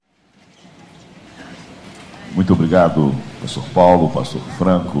Muito obrigado, pastor Paulo, pastor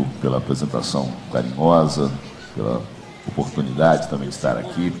Franco, pela apresentação carinhosa, pela oportunidade também de estar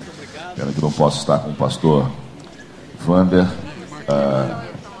aqui. Pena que não posso estar com o pastor Vander,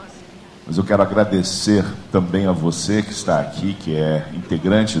 mas eu quero agradecer também a você que está aqui, que é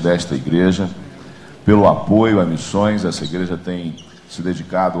integrante desta igreja, pelo apoio a missões. Essa igreja tem se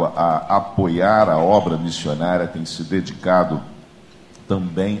dedicado a apoiar a obra missionária, tem se dedicado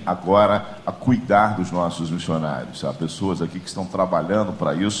também agora a cuidar dos nossos missionários. Há pessoas aqui que estão trabalhando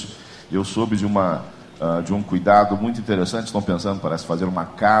para isso. Eu soube de um cuidado muito interessante. Estão pensando, parece, fazer uma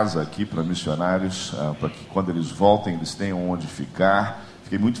casa aqui para missionários, para que quando eles voltem eles tenham onde ficar.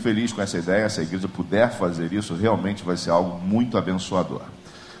 Fiquei muito feliz com essa ideia. Se a igreja puder fazer isso, realmente vai ser algo muito abençoador.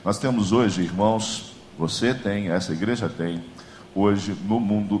 Nós temos hoje, irmãos, você tem, essa igreja tem, hoje no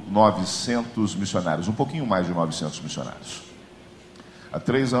mundo 900 missionários, um pouquinho mais de 900 missionários. Há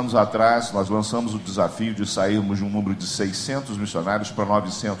 3 anos atrás, nós lançamos o desafio de sairmos de um número de 600 missionários para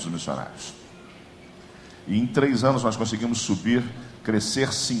 900 missionários. E em 3 anos nós conseguimos subir, crescer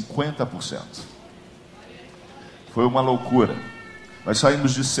 50%. Foi uma loucura. Nós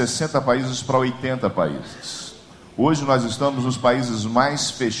saímos de 60 países para 80 países. Hoje nós estamos nos países mais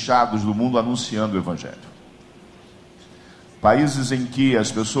fechados do mundo anunciando o Evangelho. Países em que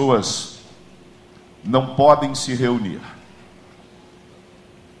as pessoas não podem se reunir.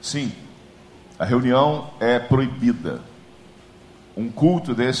 Sim, a reunião é proibida. Um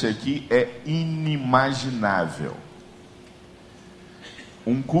culto desse aqui é inimaginável.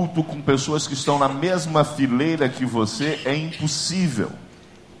 Um culto com pessoas que estão na mesma fileira que você é impossível.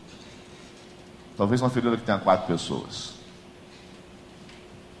 Talvez uma fileira que tenha 4 pessoas.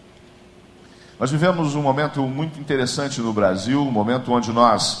 Nós vivemos um momento muito interessante no Brasil, um momento onde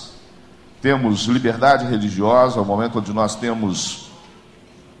nós temos liberdade religiosa, um momento onde nós temos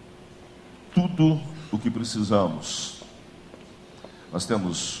tudo o que precisamos. Nós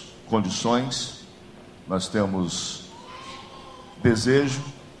temos condições, nós temos desejo,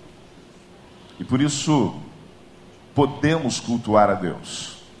 e por isso podemos cultuar a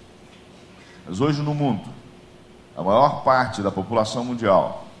Deus. Mas hoje no mundo, a maior parte da população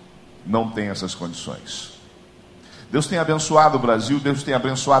mundial não tem essas condições. Deus tem abençoado o Brasil, Deus tem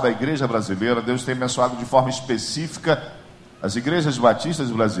abençoado a igreja brasileira, Deus tem abençoado de forma específica as igrejas batistas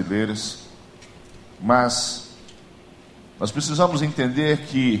brasileiras, mas nós precisamos entender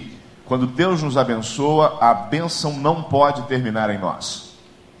que quando Deus nos abençoa, a bênção não pode terminar em nós.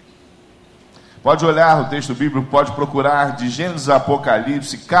 Pode olhar o texto bíblico, pode procurar de Gênesis a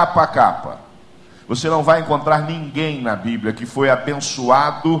Apocalipse, capa a capa. Você não vai encontrar ninguém na Bíblia que foi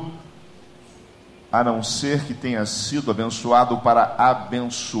abençoado, a não ser que tenha sido abençoado para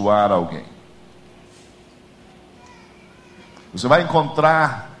abençoar alguém. Você vai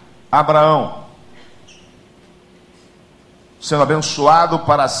encontrar Abraão sendo abençoado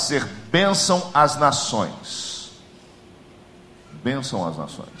para ser bênção às nações. Bênção às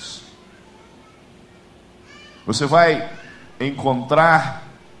nações. Você vai encontrar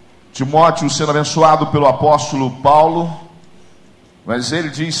Timóteo sendo abençoado pelo apóstolo Paulo, mas ele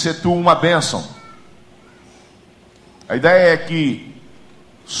diz: "Se tu uma bênção". A ideia é que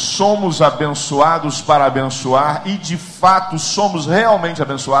somos abençoados para abençoar, e de fato somos realmente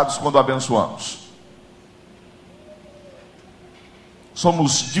abençoados quando abençoamos.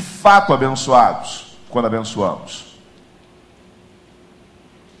 Somos de fato abençoados quando abençoamos.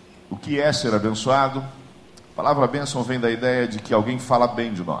 O que é ser abençoado? A palavra bênção vem da ideia de que alguém fala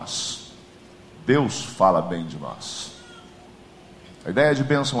bem de nós. Deus fala bem de nós. A ideia de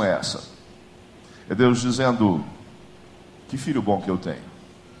bênção é essa. É Deus dizendo: que filho bom que eu tenho.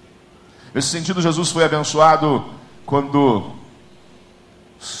 Nesse sentido, Jesus foi abençoado quando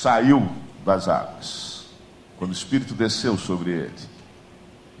saiu das águas, quando o Espírito desceu sobre ele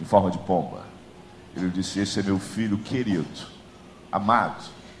em forma de pomba. Ele disse: "Esse é meu filho querido, amado,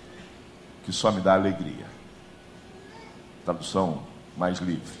 que só me dá alegria." Tradução mais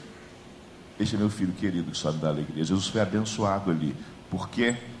livre: "Este é meu filho querido que só me dá alegria." Jesus foi abençoado ali. Por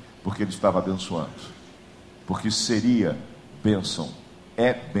quê? Porque ele estava abençoando. Porque seria bênção,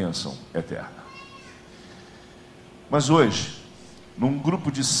 é bênção eterna. Mas hoje, num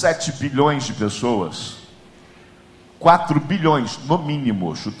grupo de 7 bilhões de pessoas, 4 bilhões, no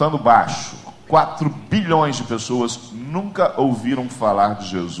mínimo, chutando baixo, 4 bilhões de pessoas nunca ouviram falar de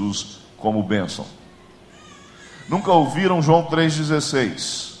Jesus como bênção. Nunca ouviram João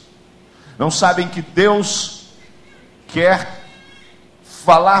 3,16. Não sabem que Deus quer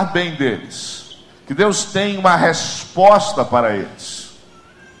falar bem deles, que Deus tem uma resposta para eles.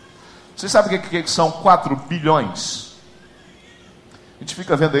 Vocês sabem o que são 4 bilhões? gente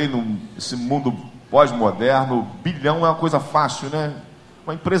fica vendo aí nesse mundo pós-moderno, bilhão é uma coisa fácil, né?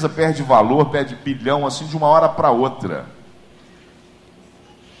 Uma empresa perde valor, perde bilhão assim de uma hora para outra.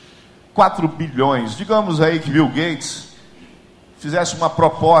 4 bilhões. Digamos aí que Bill Gates fizesse uma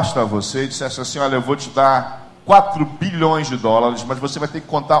proposta a você e dissesse assim: olha, eu vou te dar 4 bilhões de dólares, mas você vai ter que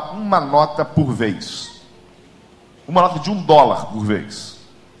contar uma nota por vez. Uma nota de $1 por vez.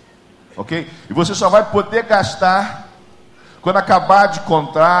 Ok? E você só vai poder gastar quando acabar de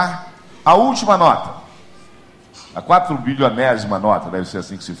contar a última nota. A 4 bilionésima nota, deve ser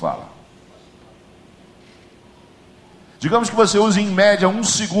assim que se fala. Digamos que você use em média 1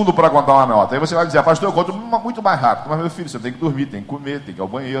 segundo para contar uma nota. Aí você vai dizer: pastor, eu conto muito mais rápido. Mas meu filho, você tem que dormir, tem que comer, tem que ir ao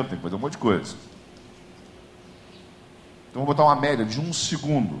banheiro, tem que fazer um monte de coisa. Então vou botar uma média de 1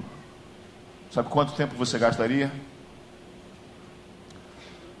 segundo. Sabe quanto tempo você gastaria?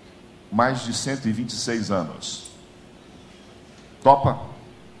 Mais de 126 anos. Topa?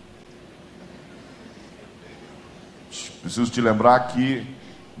 Preciso te lembrar que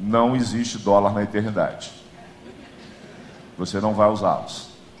não existe dólar na eternidade. Você não vai usá-los.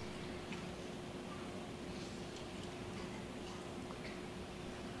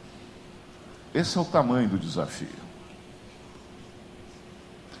 Esse é o tamanho do desafio.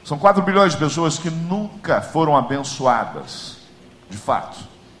 São 4 bilhões de pessoas que nunca foram abençoadas, de fato,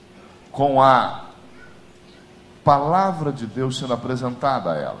 com a palavra de Deus sendo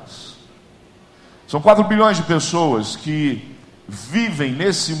apresentada a elas. São 4 bilhões de pessoas que vivem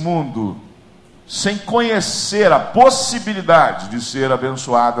nesse mundo sem conhecer a possibilidade de ser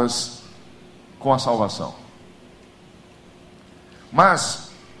abençoadas com a salvação.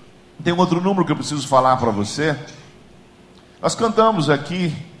 Mas tem um outro número que eu preciso falar para você. Nós cantamos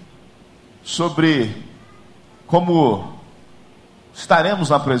aqui sobre como estaremos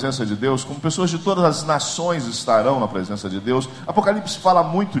na presença de Deus, como pessoas de todas as nações estarão na presença de Deus. Apocalipse fala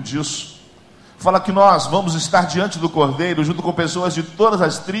muito disso. Fala que nós vamos estar diante do Cordeiro junto com pessoas de todas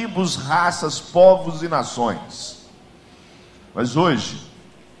as tribos, raças, povos e nações. Mas hoje,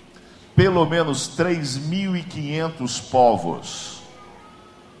 pelo menos 3.500 povos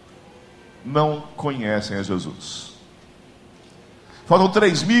não conhecem a Jesus. Faltam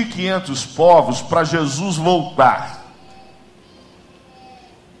 3.500 povos para Jesus voltar.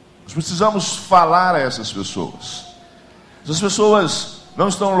 Nós precisamos falar a essas pessoas. Essas pessoas não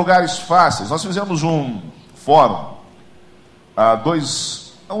estão em lugares fáceis. Nós fizemos um fórum há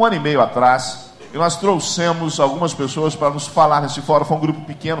um ano e meio atrás, e nós trouxemos algumas pessoas para nos falar nesse fórum. Foi um grupo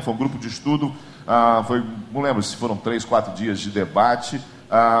pequeno, foi um grupo de estudo, não lembro se foram 3, 4 dias de debate,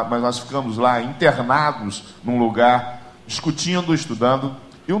 mas nós ficamos lá internados num lugar, discutindo, estudando,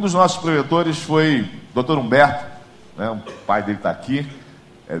 e um dos nossos preletores foi o Dr. Humberto, né, o pai dele está aqui,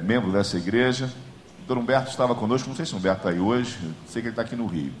 é membro dessa igreja. O Dr. Humberto estava conosco, não sei se o Humberto está aí hoje, sei que ele está aqui no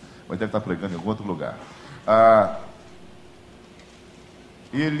Rio, mas deve estar pregando em algum outro lugar.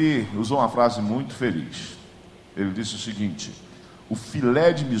 Ele usou uma frase muito feliz. Ele disse o seguinte: o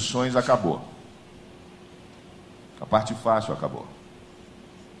filé de missões acabou. A parte fácil acabou.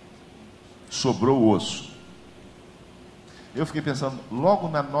 Sobrou o osso. Eu fiquei pensando, logo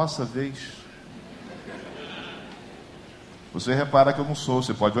na nossa vez. Você repara que eu não sou,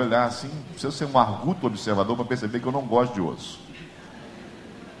 você pode olhar assim, precisa ser um arguto observador para perceber que eu não gosto de osso.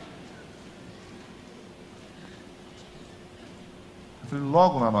 Eu falei,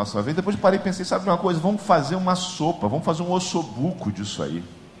 logo na nossa vez. Depois parei e pensei, sabe de uma coisa? Vamos fazer uma sopa, vamos fazer um ossobuco disso aí.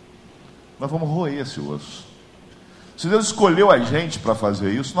 Nós vamos roer esse osso. Se Deus escolheu a gente para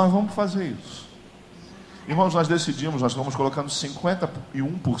fazer isso, nós vamos fazer isso. Irmãos, nós decidimos, nós estamos colocando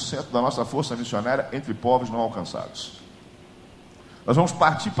 51% da nossa força missionária entre povos não alcançados. Nós vamos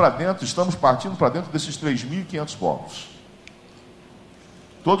partir para dentro, estamos partindo para dentro desses 3.500 povos.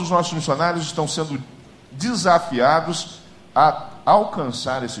 Todos os nossos missionários estão sendo desafiados a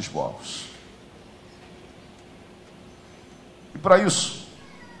alcançar esses povos. E para isso,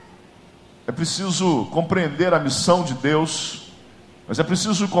 é preciso compreender a missão de Deus, mas é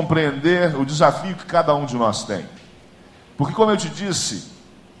preciso compreender o desafio que cada um de nós tem. Porque, como eu te disse,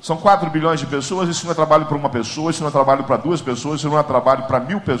 são 4 bilhões de pessoas, isso não é trabalho para uma pessoa, isso não é trabalho para 2 pessoas, isso não é trabalho para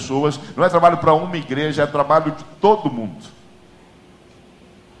 1.000 pessoas, não é trabalho para uma igreja, é trabalho de todo mundo.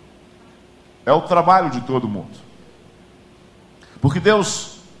 É o trabalho de todo mundo. Porque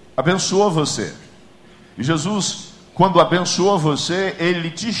Deus abençoou você. E Jesus, quando abençoou você, Ele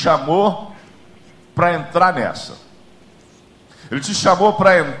te chamou para entrar nessa. Ele te chamou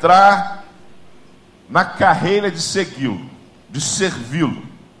para entrar na carreira de segui-lo, de servi-lo.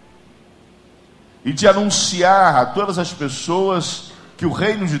 E de anunciar a todas as pessoas que o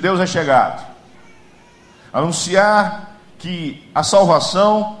reino de Deus é chegado. Anunciar que a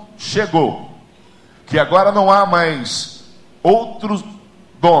salvação chegou, que agora não há mais outro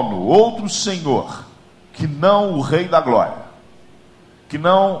dono, outro Senhor, que não o Rei da Glória, que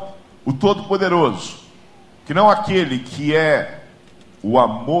não o Todo-Poderoso, que não aquele que é o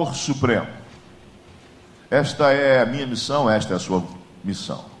amor supremo. Esta é a minha missão, esta é a sua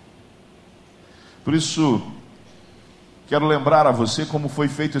missão. Por isso, quero lembrar a você como foi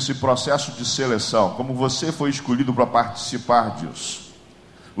feito esse processo de seleção, como você foi escolhido para participar disso.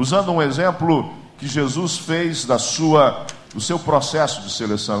 Usando um exemplo que Jesus fez do seu processo de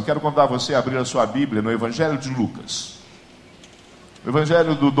seleção. Eu quero convidar você a abrir a sua Bíblia no Evangelho de Lucas. O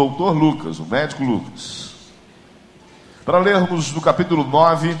Evangelho do doutor Lucas, o médico Lucas. Para lermos no capítulo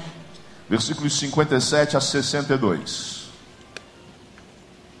 9, versículos 57 a 62.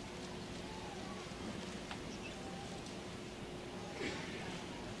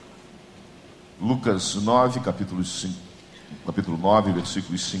 Lucas 9, capítulo 9,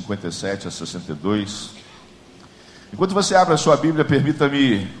 versículos 57 a 62. Enquanto você abre a sua Bíblia,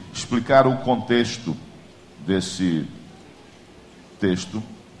 permita-me explicar o contexto desse texto.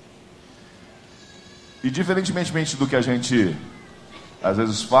 E diferentemente do que a gente às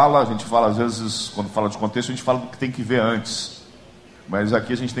vezes fala, às vezes, quando fala de contexto, a gente fala do que tem que ver antes. Mas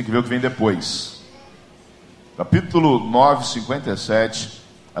aqui a gente tem que ver o que vem depois. Capítulo 9, 57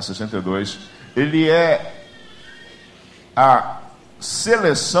 a 62. Ele é a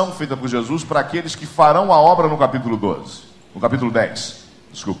seleção feita por Jesus para aqueles que farão a obra no capítulo 12. No capítulo 10.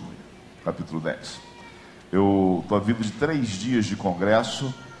 Desculpa, capítulo 10. Eu estou vindo de 3 dias de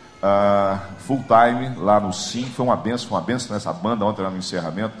congresso, full time, lá no SIM. Foi uma benção nessa banda ontem lá no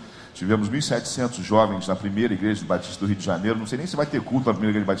encerramento. Tivemos 1.700 jovens na primeira igreja do Batista do Rio de Janeiro. Não sei nem se vai ter culto na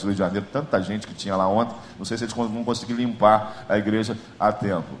primeira igreja do Batista do Rio de Janeiro. Tanta gente que tinha lá ontem. Não sei se eles vão conseguir limpar a igreja a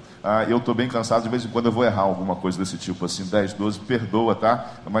tempo. Eu estou bem cansado. De vez em quando eu vou errar alguma coisa desse tipo, assim, 10, 12. Perdoa,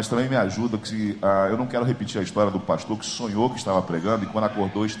 tá? Mas também me ajuda. Que eu não quero repetir a história do pastor que sonhou que estava pregando e quando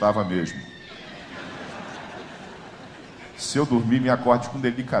acordou estava mesmo. Se eu dormir, me acorde com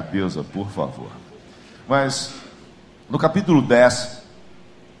delicadeza, por favor. Mas no capítulo 10...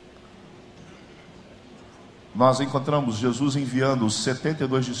 nós encontramos Jesus enviando os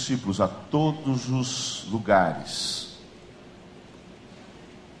 72 discípulos a todos os lugares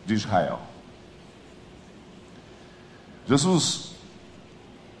de Israel. Jesus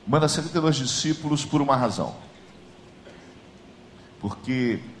manda 72 discípulos por uma razão.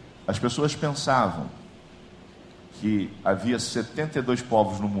 Porque as pessoas pensavam que havia 72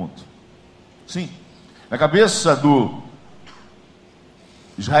 povos no mundo. Sim, na cabeça do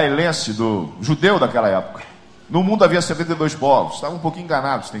israelense, do judeu daquela época, no mundo havia 72 povos. Estavam um pouquinho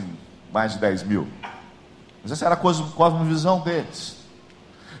enganados, tem mais de 10 mil. Mas essa era a cosmovisão deles.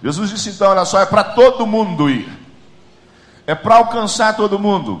 Jesus disse então, olha só, é para todo mundo ir. É para alcançar todo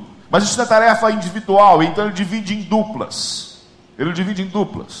mundo. Mas isso é tarefa individual, então ele divide em duplas.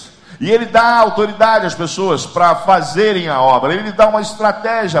 E ele dá autoridade às pessoas para fazerem a obra. Ele dá uma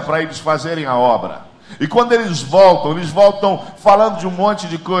estratégia para eles fazerem a obra. E quando eles voltam falando de um monte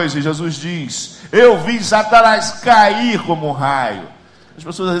de coisa. E Jesus diz, eu vi Satanás cair como um raio. As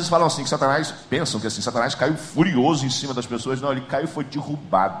pessoas às vezes falam assim, que Satanás, pensam que assim, Satanás caiu furioso em cima das pessoas. Não, ele caiu e foi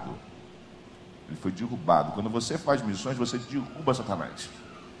derrubado. Ele foi derrubado. Quando você faz missões, você derruba Satanás.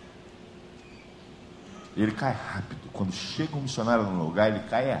 Ele cai rápido. Quando chega um missionário no lugar, ele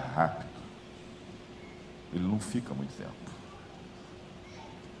cai rápido. Ele não fica muito tempo.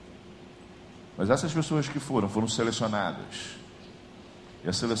 Mas essas pessoas que foram selecionadas. E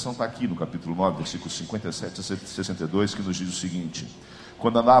a seleção está aqui no capítulo 9, versículos 57 a 62, que nos diz o seguinte: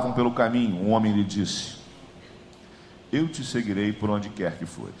 quando andavam pelo caminho, um homem lhe disse, eu te seguirei por onde quer que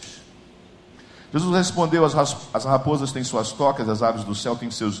fores. Jesus respondeu, as raposas têm suas tocas, as aves do céu têm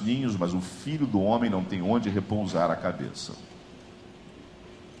seus ninhos, mas o filho do homem não tem onde repousar a cabeça.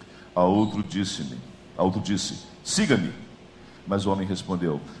 A outro disse, siga-me. Mas o homem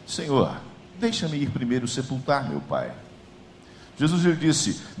respondeu, Senhor, deixa-me ir primeiro sepultar meu pai. Jesus lhe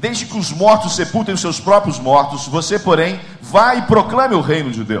disse, deixe que os mortos sepultem os seus próprios mortos, você, porém, vai e proclame o reino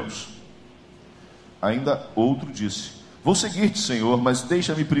de Deus. Ainda outro disse, vou seguir-te, Senhor, mas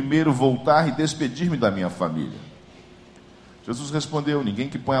deixa-me primeiro voltar e despedir-me da minha família. Jesus respondeu, ninguém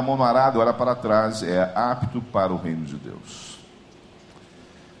que põe a mão no arado e olha para trás é apto para o reino de Deus.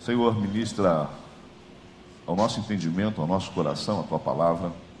 Senhor, ministra ao nosso entendimento, ao nosso coração, a tua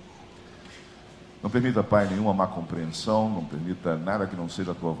palavra. Não permita, Pai, nenhuma má compreensão, não permita nada que não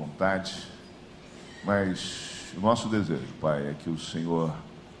seja a tua vontade, mas o nosso desejo, Pai, é que o Senhor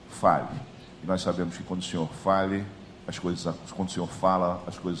fale. E nós sabemos que quando o Senhor fale, quando o Senhor fala,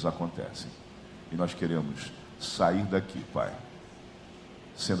 as coisas acontecem. E nós queremos sair daqui, Pai,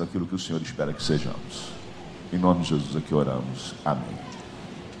 sendo aquilo que o Senhor espera que sejamos. Em nome de Jesus aqui oramos. Amém.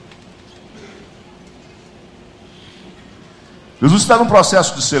 Jesus está num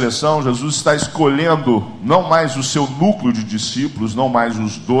processo de seleção. Jesus está escolhendo não mais o seu núcleo de discípulos, não mais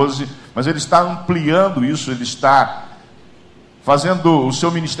os 12, mas ele está ampliando isso, ele está fazendo o seu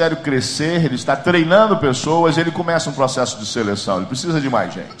ministério crescer, ele está treinando pessoas, ele começa um processo de seleção, ele precisa de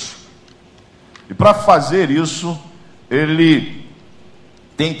mais gente. E para fazer isso, ele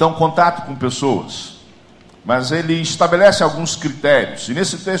tem então contato com pessoas, mas ele estabelece alguns critérios. E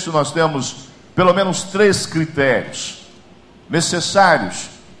nesse texto nós temos pelo menos 3 critérios necessários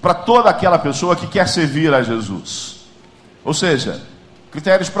para toda aquela pessoa que quer servir a Jesus. Ou seja,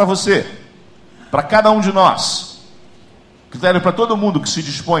 critérios para você, para cada um de nós, critério para todo mundo que se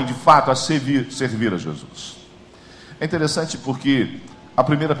dispõe de fato a servir a Jesus. É interessante porque a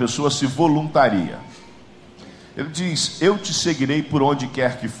primeira pessoa se voluntaria. Ele diz: eu te seguirei por onde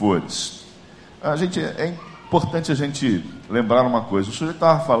quer que fores. É importante a gente lembrar uma coisa. O sujeito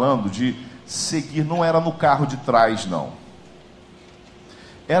estava falando de seguir, não era no carro de trás, não.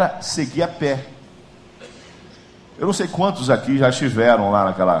 Era seguir a pé. Eu não sei quantos aqui já estiveram lá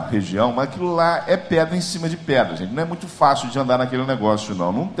naquela região, mas aquilo lá é pedra em cima de pedra, gente. Não é muito fácil de andar naquele negócio,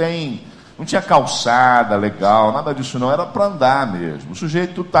 não. Não tinha calçada legal, nada disso não. Era para andar mesmo. O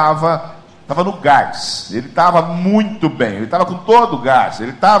sujeito estava no gás. Ele estava muito bem. Ele estava com todo o gás.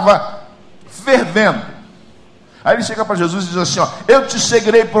 Ele estava fervendo. Aí ele chega para Jesus e diz assim: ó, eu te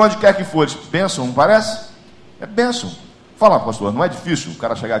seguirei por onde quer que fores. Bênção, não parece? É bênção. Fala, pastor, não é difícil o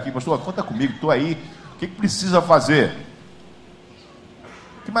cara chegar aqui, pastor, conta comigo, estou aí, o que precisa fazer?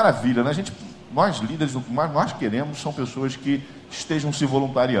 Que maravilha, né? Nós líderes, o que nós queremos são pessoas que estejam se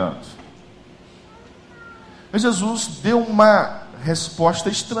voluntariando. Mas Jesus deu uma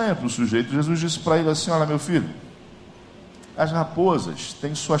resposta estranha para o sujeito. Jesus disse para ele assim: olha, meu filho, as raposas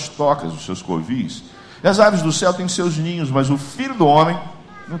têm suas tocas, os seus covis, e as aves do céu têm seus ninhos, mas o filho do homem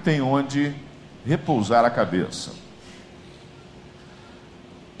não tem onde repousar a cabeça.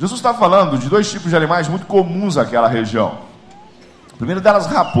 Jesus está falando de 2 tipos de animais muito comuns àquela região. O primeiro delas,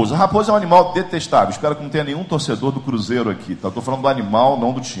 raposa. A raposa é um animal detestável. Espero que não tenha nenhum torcedor do Cruzeiro aqui, tá? Estou falando do animal,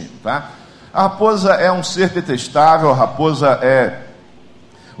 não do time, tá? A raposa é um ser detestável. A raposa é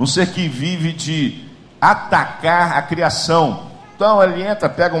um ser que vive de atacar a criação. Então ele entra,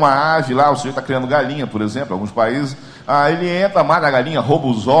 pega uma ave lá, o sujeito está criando galinha, por exemplo, em alguns países. Ele entra, mata a galinha, rouba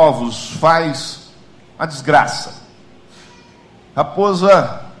os ovos, faz uma desgraça.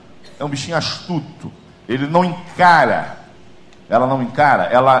 Raposa é um bichinho astuto. Ela não encara,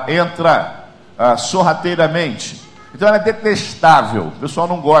 ela entra sorrateiramente. Então ela é detestável. O pessoal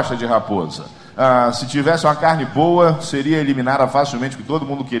não gosta de raposa. Se tivesse uma carne boa, seria eliminada facilmente, porque todo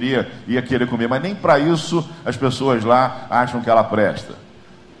mundo ia querer comer, mas nem para isso as pessoas lá acham que ela presta.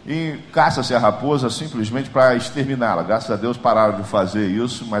 E caça-se a raposa simplesmente para exterminá-la. Graças a Deus pararam de fazer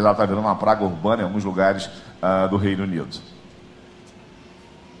isso, mas ela está virando uma praga urbana em alguns lugares do Reino Unido.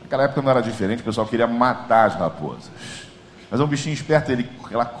 Naquela época não era diferente, o pessoal queria matar as raposas. Mas é um bichinho esperto,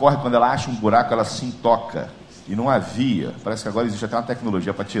 ela corre, quando ela acha um buraco, ela se intoca. E não havia, parece que agora existe até uma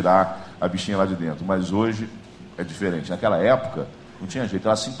tecnologia para tirar a bichinha lá de dentro, mas hoje é diferente. Naquela época não tinha jeito,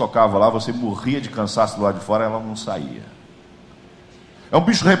 ela se intocava lá, você morria de cansaço do lado de fora, ela não saía. É um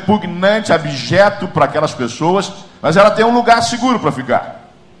bicho repugnante, abjeto para aquelas pessoas, mas ela tem um lugar seguro para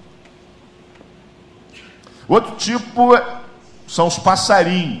ficar. Outro tipo são os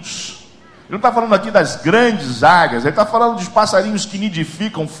passarinhos. Ele não está falando aqui das grandes águias, ele está falando dos passarinhos que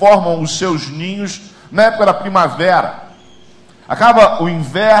nidificam, formam os seus ninhos na época da primavera. Acaba o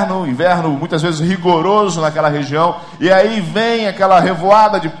inverno muitas vezes rigoroso naquela região, e aí vem aquela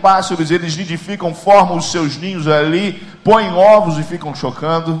revoada de pássaros, eles nidificam, formam os seus ninhos ali, põem ovos e ficam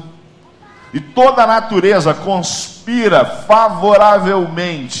chocando. E toda a natureza conspira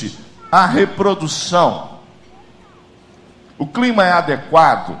favoravelmente à reprodução. O clima é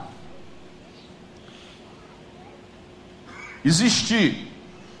adequado. Existe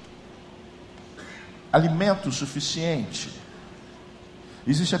alimento suficiente.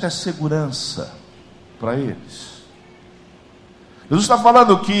 Existe até segurança para eles. Jesus está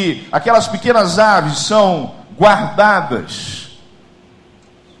falando que aquelas pequenas aves são guardadas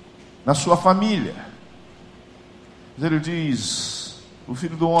na sua família. Mas ele diz: o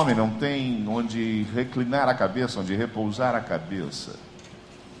filho do homem não tem onde reclinar a cabeça, onde repousar a cabeça.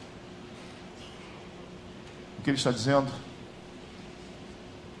 O que ele está dizendo?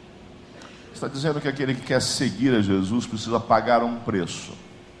 Está dizendo que aquele que quer seguir a Jesus precisa pagar um preço.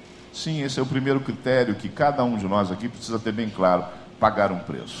 Sim, esse é o primeiro critério que cada um de nós aqui precisa ter bem claro: pagar um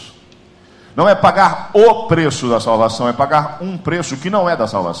preço. Não é pagar o preço da salvação, é pagar um preço que não é da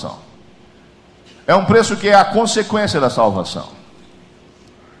salvação. É um preço que é a consequência da salvação.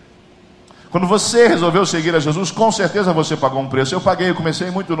 Quando você resolveu seguir a Jesus, com certeza você pagou um preço. Eu paguei, eu comecei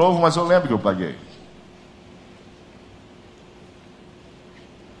muito novo, mas eu lembro que eu paguei.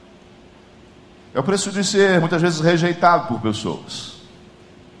 É o preço de ser, muitas vezes, rejeitado por pessoas.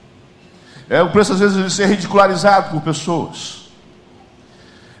 É o preço, às vezes, de ser ridicularizado por pessoas.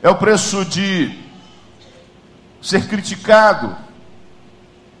 É o preço de ser criticado.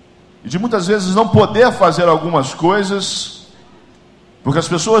 E de muitas vezes não poder fazer algumas coisas, porque as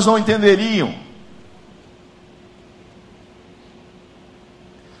pessoas não entenderiam.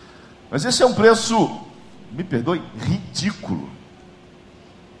 Mas esse é um preço, me perdoe, ridículo,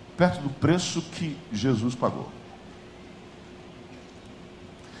 perto do preço que Jesus pagou.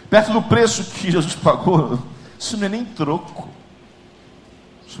 Perto do preço que Jesus pagou, isso não é nem troco.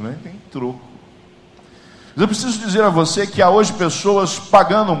 Isso não é nem troco. Mas eu preciso dizer a você que há hoje pessoas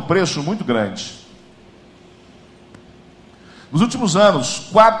pagando um preço muito grande. Nos últimos anos,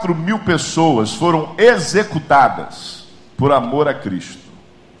 4.000 pessoas foram executadas por amor a Cristo.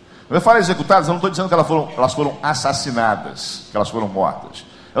 Quando eu falo executadas, eu não estou dizendo que elas foram assassinadas, que elas foram mortas.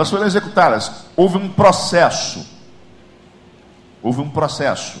 Elas foram executadas. Houve um processo.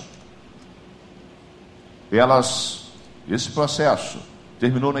 Esse processo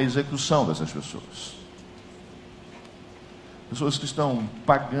terminou na execução dessas pessoas. Pessoas que estão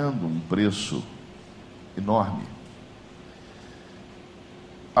pagando um preço enorme.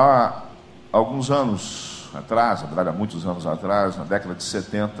 Há alguns anos atrás, na verdade há muitos anos atrás, na década de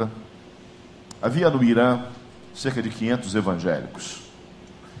 70, havia no Irã cerca de 500 evangélicos.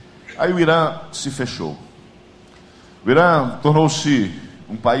 Aí o Irã se fechou. O Irã tornou-se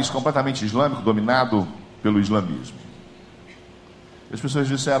um país completamente islâmico, dominado pelo islamismo. E as pessoas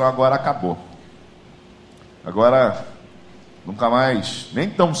disseram, agora acabou. Agora, nunca mais, nem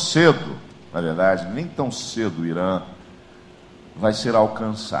tão cedo, na verdade, nem tão cedo o Irã vai ser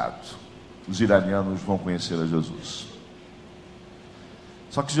alcançado. Os iranianos vão conhecer a Jesus.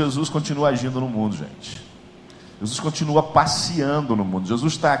 Só que Jesus continua agindo no mundo, gente. Jesus continua passeando no mundo.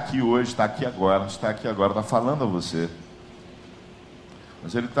 Jesus está aqui hoje, está aqui agora, está falando a você.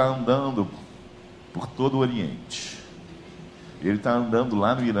 Mas Ele está andando por todo o Oriente. Ele está andando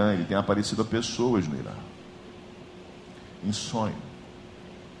lá no Irã, Ele tem aparecido a pessoas no Irã. Em sonho.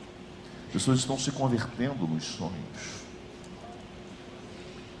 Pessoas estão se convertendo nos sonhos.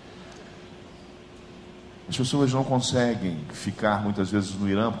 As pessoas não conseguem ficar muitas vezes no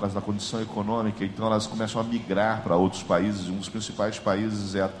Irã por causa da condição econômica, então elas começam a migrar para outros países. Um dos principais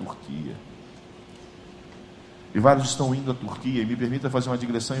países é a Turquia. E vários estão indo à Turquia. E me permita fazer uma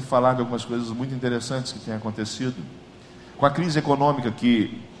digressão e falar de algumas coisas muito interessantes que têm acontecido. Com a crise econômica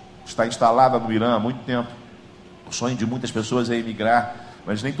que está instalada no Irã há muito tempo, o sonho de muitas pessoas é emigrar,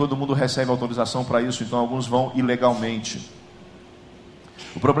 mas nem todo mundo recebe autorização para isso, então alguns vão ilegalmente.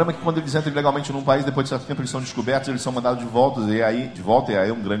 O problema é que quando eles entram ilegalmente num país, depois de certo tempo eles são descobertos, eles são mandados de volta, e aí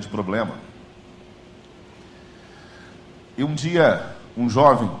é um grande problema. E um dia, um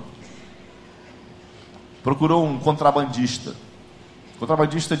jovem procurou um contrabandista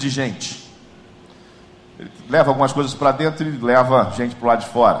de gente. Ele leva algumas coisas para dentro e leva gente para o lado de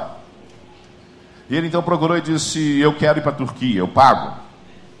fora. E ele então procurou e disse, eu quero ir para a Turquia, eu pago.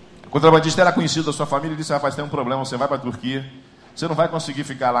 O contrabandista era conhecido da sua família e disse, rapaz, tem um problema, você vai para a Turquia, você não vai conseguir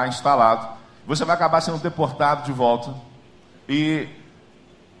ficar lá instalado, você vai acabar sendo deportado de volta, e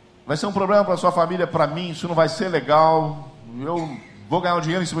vai ser um problema para a sua família, para mim, isso não vai ser legal, eu vou ganhar um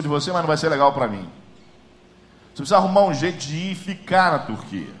dinheiro em cima de você, mas não vai ser legal para mim. Você precisa arrumar um jeito de ir ficar na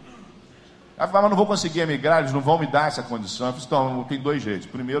Turquia. Ela falou, mas não vou conseguir emigrar, eles não vão me dar essa condição. Eu falei, então, tem dois jeitos.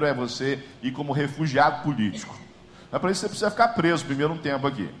 Primeiro é você ir como refugiado político. Mas para isso você precisa ficar preso primeiro um tempo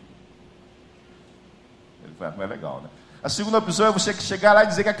aqui. Ele falou, não é legal, né? A segunda opção é você chegar lá e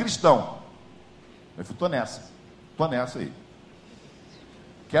dizer que é cristão. Eu falei, estou nessa aí.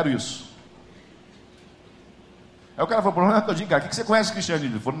 Quero isso. Aí o cara falou, problema todinho, cara, o que você conhece de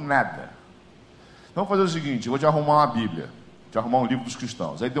cristianismo? Ele falou, nada. Então vamos fazer o seguinte, eu vou te arrumar uma Bíblia, te arrumar um livro dos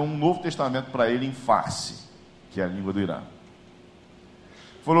cristãos. Aí deu um Novo Testamento para ele em Farsi, que é a língua do Irã.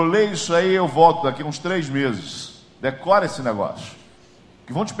 Falou, lê isso aí, eu volto daqui a uns 3 meses. Decora esse negócio,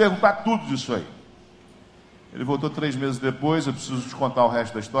 que vão te perguntar tudo disso aí. Ele voltou 3 meses depois, eu preciso te contar o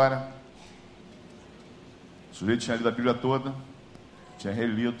resto da história. O sujeito tinha lido a Bíblia toda, tinha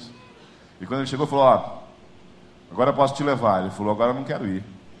relido. E quando ele chegou, falou, agora eu posso te levar. Ele falou, agora eu não quero ir.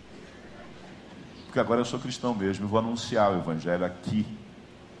 Porque agora eu sou cristão mesmo, e vou anunciar o evangelho aqui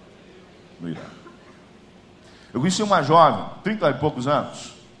no Irã. Eu conheci uma jovem, 30 e poucos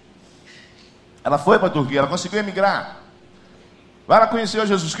anos. Ela foi para a Turquia, ela conseguiu emigrar. Lá ela conheceu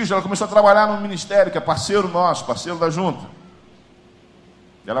Jesus Cristo, ela começou a trabalhar no ministério, que é parceiro nosso, parceiro da junta.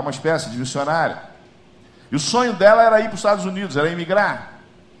 Ela é uma espécie de missionária. E o sonho dela era ir para os Estados Unidos, era emigrar.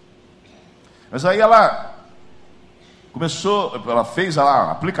 Mas aí ela fez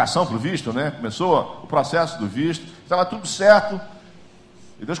a aplicação para o visto, né? Começou o processo do visto, estava tudo certo.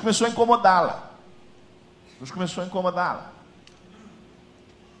 E Deus começou a incomodá-la.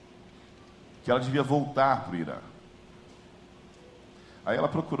 Que ela devia voltar para o Irã. Aí ela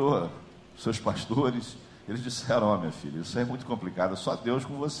procurou seus pastores, eles disseram: minha filha, isso é muito complicado, é só Deus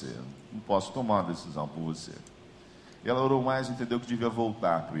com você, não posso tomar uma decisão por você. E ela orou mais e entendeu que devia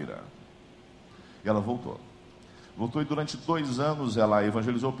voltar para o Irã. E ela voltou e durante 2 anos ela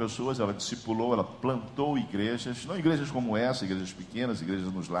evangelizou pessoas, ela discipulou, ela plantou igrejas, não igrejas como essa, igrejas pequenas,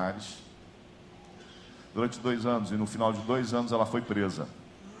 igrejas nos lares. Durante 2 anos, e no final de 2 anos ela foi presa.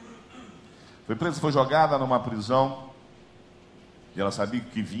 Foi jogada numa prisão, e ela sabia que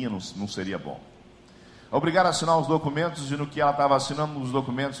o que vinha não seria bom. Obrigaram a assinar os documentos, e no que ela estava assinando os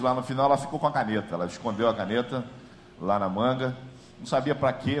documentos, lá no final ela ficou com a caneta. Ela escondeu a caneta lá na manga, não sabia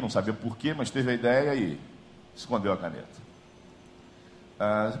para quê, não sabia por quê, mas teve a ideia e escondeu a caneta.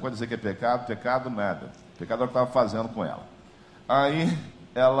 Você pode dizer que é pecado? Pecado nada. Pecado é o que estava fazendo com ela. Aí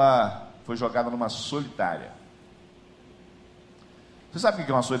ela foi jogada numa solitária. Você sabe o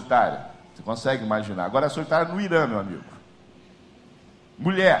que é uma solitária? Você consegue imaginar? Agora é solitária no Irã, meu amigo.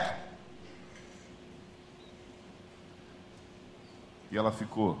 Mulher. E ela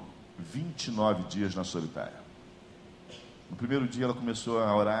ficou 29 dias na solitária. No primeiro dia ela começou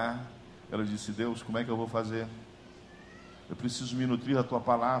a orar. Ela disse: Deus, como é que eu vou fazer? Eu preciso me nutrir da tua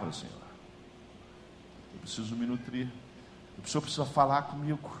palavra, Senhor. Eu preciso me nutrir. O Senhor precisa falar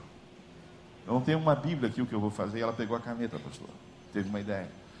comigo. Eu não tenho uma Bíblia aqui, o que eu vou fazer? E ela pegou a caneta, pastor. Teve uma ideia.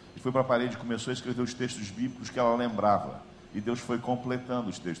 E foi para a parede e começou a escrever os textos bíblicos que ela lembrava. E Deus foi completando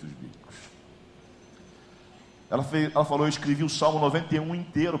os textos bíblicos. Ela falou: eu escrevi o Salmo 91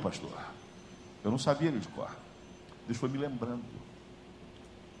 inteiro, pastor. Eu não sabia ele de cor. Deus foi me lembrando.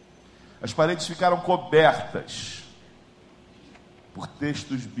 As paredes ficaram cobertas por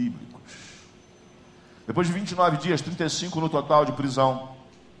textos bíblicos. Depois de 29 dias, 35 no total de prisão,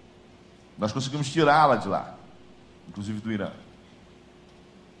 nós conseguimos tirá-la de lá, inclusive do Irã.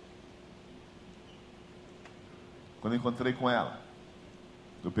 Quando eu encontrei com ela,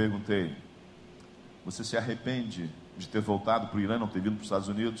 eu perguntei: você se arrepende de ter voltado para o Irã, não ter vindo para os Estados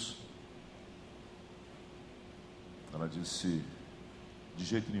Unidos? Ela disse: de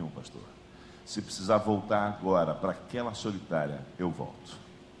jeito nenhum, pastor. Se precisar voltar agora para aquela solitária, eu volto.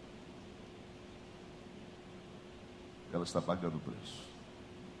 Ela está pagando o preço.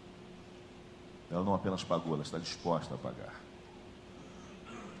 Ela não apenas pagou, ela está disposta a pagar.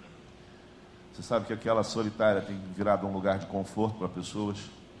 Você sabe que aquela solitária tem virado um lugar de conforto para pessoas.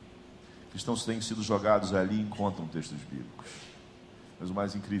 Cristãos têm sido jogados ali e encontram textos bíblicos. Mas o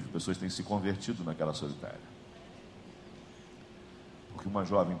mais incrível, pessoas têm se convertido naquela solitária. Porque uma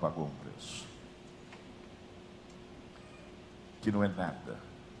jovem pagou um preço. Que não é nada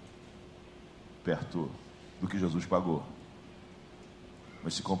perto do que Jesus pagou.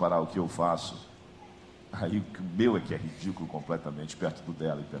 Mas se comparar ao que eu faço, aí o meu é que é ridículo completamente perto do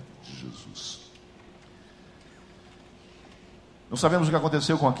dela e perto de Jesus. Não sabemos o que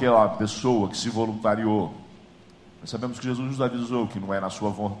aconteceu com aquela pessoa que se voluntariou. Nós sabemos que Jesus nos avisou que não é na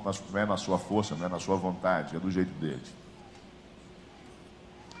sua força, não é na sua vontade, é do jeito dele.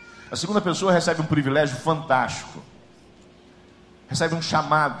 A segunda pessoa recebe um privilégio fantástico. Recebe um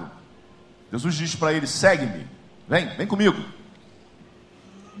chamado. Jesus diz para ele: segue-me, vem comigo.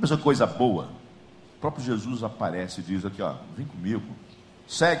 Mas uma coisa boa. O próprio Jesus aparece e diz aqui, ó: vem comigo,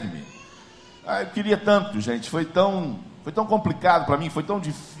 segue-me. Eu queria tanto, gente, foi tão complicado para mim, foi tão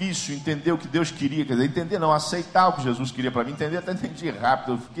difícil entender o que Deus queria, quer dizer, entender não, aceitar o que Jesus queria para mim, entender, até entendi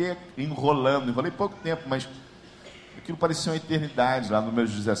rápido, eu fiquei enrolei pouco tempo, mas aquilo parecia uma eternidade lá nos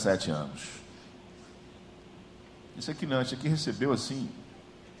meus 17 anos. Isso aqui não, isso aqui recebeu assim,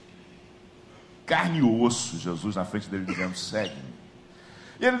 carne e osso, Jesus na frente dele dizendo: segue-me.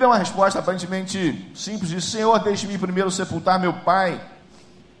 E ele deu uma resposta aparentemente simples, disse: Senhor, deixe-me primeiro sepultar meu pai.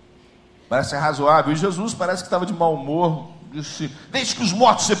 Parece razoável. E Jesus parece que estava de mau humor, disse: deixe que os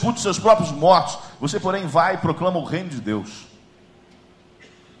mortos sepultem seus próprios mortos, você porém vai e proclama o reino de Deus.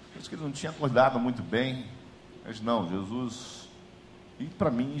 Parece que ele não tinha acordado muito bem, mas não, Jesus, e para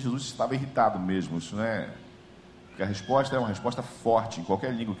mim Jesus estava irritado mesmo, isso não é, porque a resposta é uma resposta forte em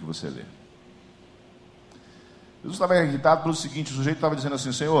qualquer língua que você lê. Jesus estava irritado pelo seguinte: o sujeito estava dizendo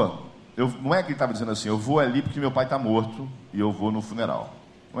assim: Senhor, não é que ele estava dizendo assim, eu vou ali porque meu pai está morto e eu vou no funeral.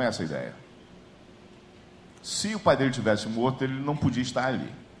 Não é essa a ideia. Se o pai dele tivesse morto, ele não podia estar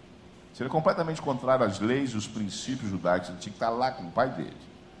ali. Seria completamente contrário às leis e os princípios judaicos. Ele tinha que estar lá com o pai dele.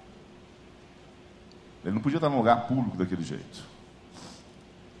 Ele não podia estar num lugar público daquele jeito.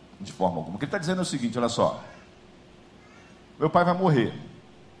 De forma alguma. O que ele está dizendo é o seguinte, olha só. Meu pai vai morrer.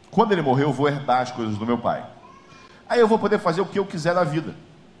 Quando ele morrer, eu vou herdar as coisas do meu pai. Aí eu vou poder fazer o que eu quiser da vida.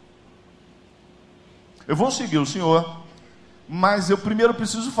 Eu vou seguir o Senhor, mas eu primeiro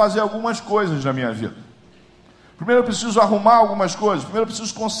preciso fazer algumas coisas na minha vida. Primeiro eu preciso arrumar algumas coisas. Primeiro eu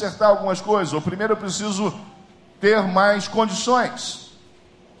preciso consertar algumas coisas. Ou primeiro eu preciso ter mais condições.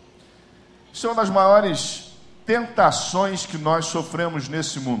 Isso é uma das maiores tentações que nós sofremos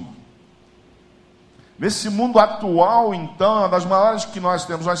nesse mundo. Nesse mundo atual, então, é uma das maiores que nós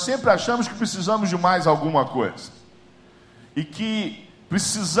temos. Nós sempre achamos que precisamos de mais alguma coisa. E que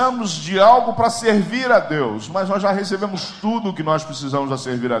precisamos de algo para servir a Deus. Mas nós já recebemos tudo o que nós precisamos para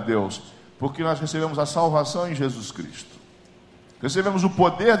servir a Deus. Porque nós recebemos a salvação em Jesus Cristo. Recebemos o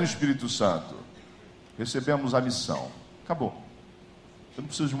poder do Espírito Santo. Recebemos a missão. Acabou. Eu não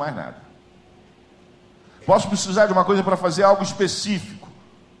preciso de mais nada. Posso precisar de uma coisa para fazer algo específico.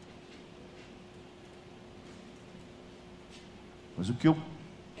 Mas o que eu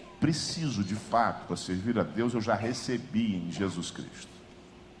preciso de fato para servir a Deus, eu já recebi em Jesus Cristo.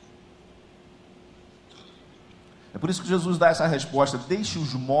 É por isso que Jesus dá essa resposta: deixe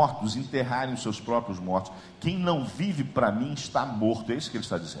os mortos enterrarem os seus próprios mortos. Quem não vive para mim está morto. É isso que ele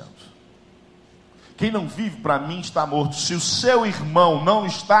está dizendo. Quem não vive para mim está morto. Se o seu irmão não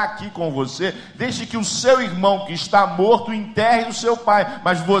está aqui com você, deixe que o seu irmão que está morto enterre o seu pai.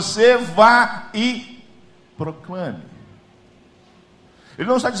 Mas você vá e proclame. Ele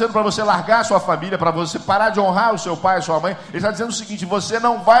não está dizendo para você largar a sua família, para você parar de honrar o seu pai e sua mãe. Ele está dizendo o seguinte: você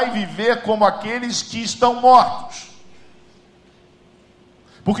não vai viver como aqueles que estão mortos.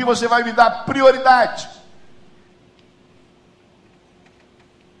 Porque você vai me dar prioridade.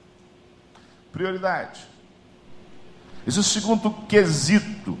 Prioridade. Esse é o segundo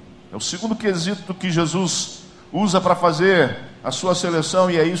quesito. É o segundo quesito que Jesus usa para fazer a sua seleção.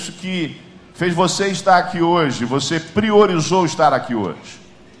 E é isso que fez você estar aqui hoje. Você priorizou estar aqui hoje.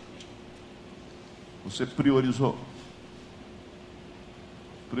 Você priorizou.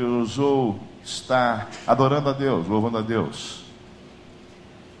 Priorizou estar adorando a Deus, louvando a Deus.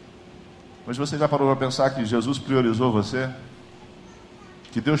 Mas você já parou para pensar que Jesus priorizou você?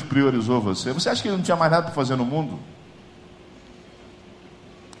 Que Deus priorizou você? Você acha que ele não tinha mais nada para fazer no mundo?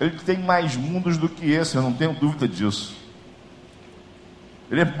 Ele tem mais mundos do que esse, eu não tenho dúvida disso.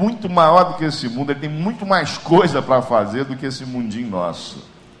 Ele é muito maior do que esse mundo, ele tem muito mais coisa para fazer do que esse mundinho nosso.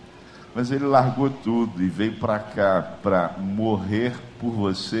 Mas ele largou tudo e veio para cá para morrer por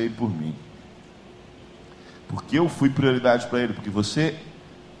você e por mim. Porque eu fui prioridade para ele, porque você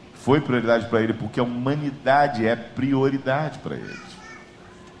foi prioridade para ele, porque a humanidade é prioridade para ele.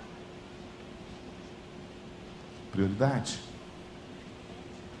 Prioridade.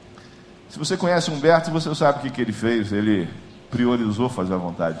 Se você conhece Humberto, você sabe o que ele fez. Ele priorizou fazer a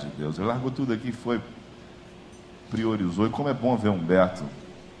vontade de Deus. Ele largou tudo aqui e foi. Priorizou. E como é bom ver Humberto.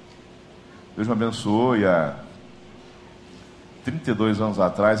 Deus me abençoou e há 32 anos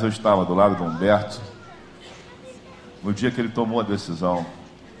atrás eu estava do lado do Humberto. No dia que ele tomou a decisão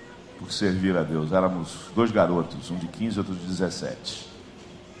por servir a Deus. Éramos dois garotos, um de 15 e outro de 17.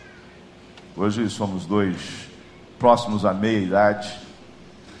 Hoje somos dois próximos à meia-idade,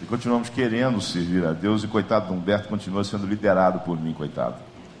 e continuamos querendo servir a Deus, e coitado do Humberto continua sendo liderado por mim, coitado.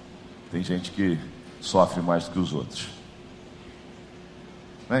 Tem gente que sofre mais do que os outros.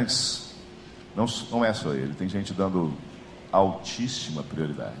 Mas não é só ele, tem gente dando altíssima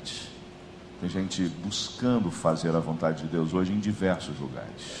prioridade. Tem gente buscando fazer a vontade de Deus hoje em diversos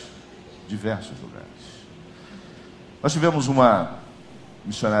lugares. Diversos lugares. Nós tivemos uma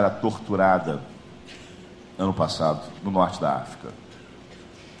missionária torturada ano passado, no norte da África.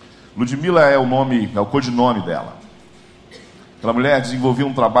 Ludmila é o codinome dela. Aquela mulher desenvolvia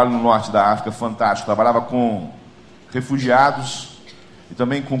um trabalho no norte da África fantástico. Trabalhava com refugiados e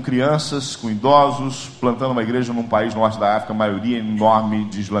também com crianças, com idosos, plantando uma igreja num país no norte da África, a maioria enorme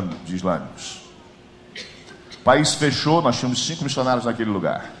de islâmicos. O país fechou, nós tínhamos 5 missionários naquele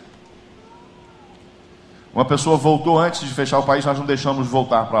lugar. Uma pessoa voltou antes de fechar o país, nós não deixamos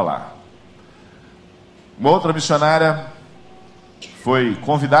voltar para lá. Uma outra missionária foi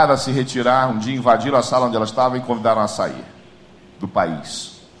convidada a se retirar. Um dia invadiram a sala onde ela estava e convidaram a sair do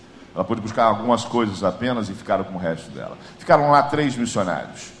país. Ela pôde buscar algumas coisas apenas e ficaram com o resto dela. Ficaram lá 3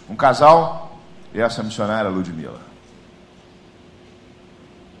 missionários. Um casal e essa missionária Ludmila.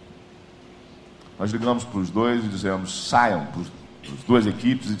 Nós ligamos para os dois e dizemos: saiam, para as 2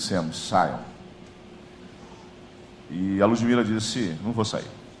 equipes, e dissemos: saiam. E a Ludmila disse, não vou sair.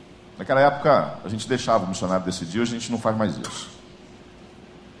 Naquela época, a gente deixava o missionário decidir, hoje a gente não faz mais isso.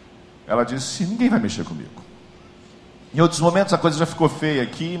 Ela disse, ninguém vai mexer comigo. Em outros momentos a coisa já ficou feia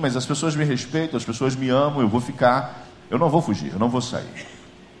aqui, mas as pessoas me respeitam, as pessoas me amam, eu vou ficar, eu não vou fugir, eu não vou sair.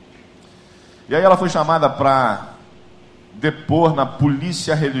 E aí ela foi chamada para depor na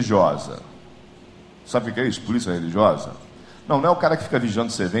polícia religiosa. Sabe o que é isso? Polícia religiosa? Não é o cara que fica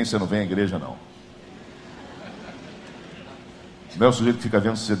vigiando se você vem, se você não vem à igreja, não. Não é o sujeito que fica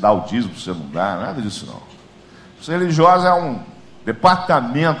vendo se você dá o dízimo, se você não dá, nada disso não. Polícia religiosa é um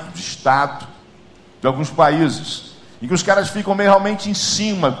departamento de Estado de alguns países, em que os caras ficam meio realmente em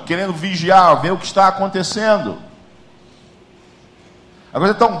cima, querendo vigiar, ver o que está acontecendo. A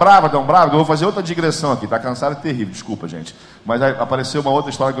coisa é tão brava, que eu vou fazer outra digressão aqui, está cansado e terrível, desculpa gente. Mas aí apareceu uma outra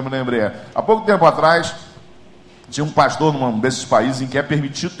história que eu me lembrei. Há pouco tempo atrás, tinha um pastor num desses países em que é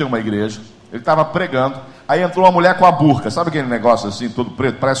permitido ter uma igreja, ele estava pregando, aí entrou uma mulher com a burca, sabe aquele negócio assim, todo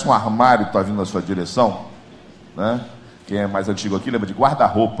preto, parece um armário que está vindo na sua direção, né? Quem é mais antigo aqui lembra de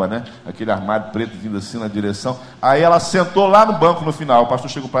guarda-roupa, né? Aquele armário preto vindo assim na direção. Aí ela sentou lá no banco no final, o pastor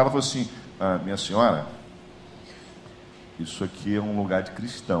chegou para ela e falou assim, minha senhora, isso aqui é um lugar de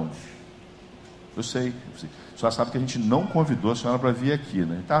cristão. Eu sei. A senhora sabe que a gente não convidou a senhora para vir aqui,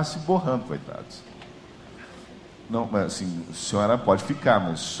 né? Estava se borrando, coitados. Não, mas assim, a senhora pode ficar,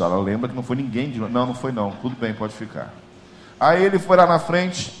 mas a senhora lembra que não foi ninguém de... Não foi não, tudo bem, pode ficar. Aí ele foi lá na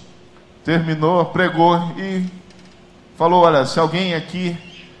frente, terminou, pregou e falou, olha, se alguém aqui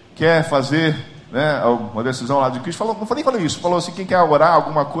quer fazer, né, uma decisão lá de Cristo, falou, não nem falei isso, falou assim, quem quer orar,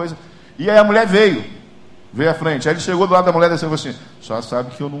 alguma coisa, e aí a mulher veio à frente, aí ele chegou do lado da mulher e falou assim, a senhora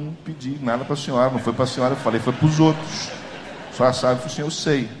sabe que eu não pedi nada para a senhora, não foi para a senhora, eu falei, foi para os outros, a senhora sabe, eu falei assim, eu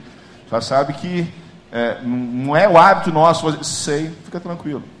sei, a senhora sabe que não é o hábito nosso fazer, sei, fica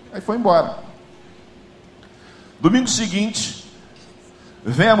tranquilo, aí foi embora. Domingo seguinte,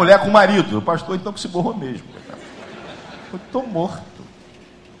 vem a mulher com o marido, o pastor então que se borrou mesmo, foi tão morto.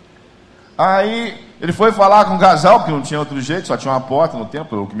 Aí ele foi falar com o casal, porque não tinha outro jeito, só tinha uma porta no tempo,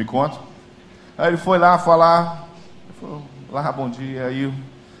 pelo que me conta. Aí ele foi lá falar, falou, lá, bom dia. Aí o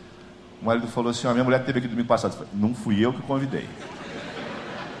marido falou assim, minha mulher esteve aqui domingo passado. Falei, não fui eu que convidei.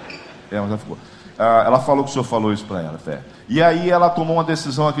 Mas ela ficou. Ela falou que o senhor falou isso para ela, fé. E aí ela tomou uma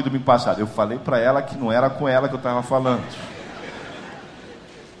decisão aqui domingo passado. Eu falei para ela que não era com ela que eu estava falando.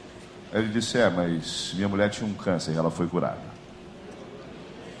 Aí ele disse, mas minha mulher tinha um câncer e ela foi curada.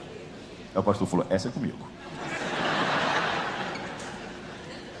 Aí o pastor falou, essa é comigo.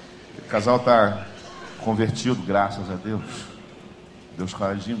 O casal está convertido, graças a Deus. Deus está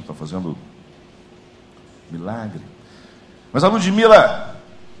agindo, está fazendo milagre. Mas a Ludmila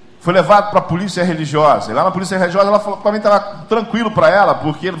foi levada para a polícia religiosa. E lá na polícia religiosa ela falou que também estava tranquilo para ela,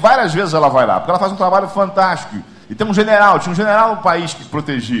 porque várias vezes ela vai lá, porque ela faz um trabalho fantástico. E tinha um general no país que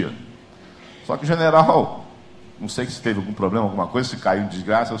protegia. Só que o general, não sei se teve algum problema, alguma coisa, se caiu em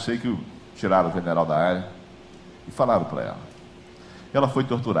desgraça, eu sei que tiraram o general da área e falaram para ela. Ela foi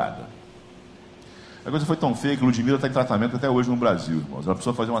torturada. A coisa foi tão feia que Ludmila está em tratamento até hoje no Brasil, irmãos. Ela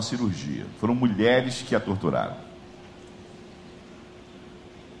precisou fazer uma cirurgia. Foram mulheres que a torturaram.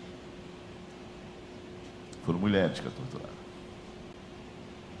 Foram mulheres que a torturaram.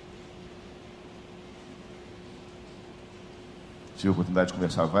 Tive a oportunidade de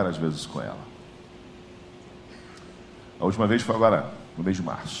conversar várias vezes com ela. A última vez foi agora, no mês de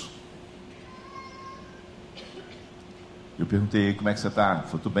março. Eu perguntei, como é que você está? Ele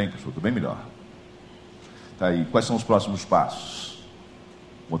falou, estou bem, pastor, estou bem melhor. Tá aí, quais são os próximos passos?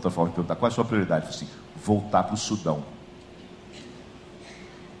 Outra forma de perguntar, qual é a sua prioridade? Eu falei assim, voltar para o Sudão.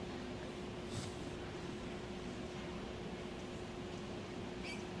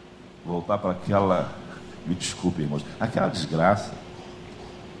 Voltar para aquela, me desculpe, irmãos, aquela desgraça.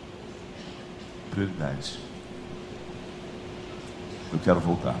 Prioridade. Eu quero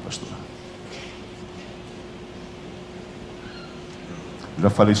voltar, pastor. Eu já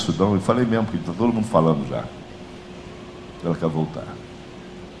falei Sudão, eu falei mesmo, porque está todo mundo falando já. Ela quer voltar.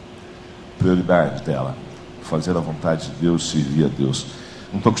 Prioridade dela, fazer a vontade de Deus, servir a Deus.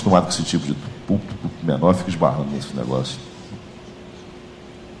 Não estou acostumado com esse tipo de púlpito menor, fico esbarrando nesse negócio.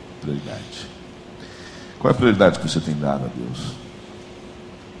 Prioridade. Qual é a prioridade que você tem dado a Deus?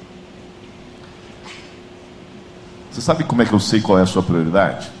 Você sabe como é que eu sei qual é a sua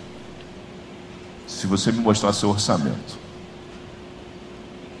prioridade? Se você me mostrar seu orçamento.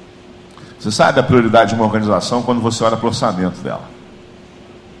 Você sabe a prioridade de uma organização quando você olha para o orçamento dela.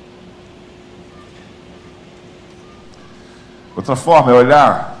 Outra forma é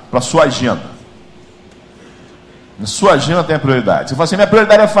olhar para a sua agenda. Na sua agenda tem a prioridade. Você fala assim, minha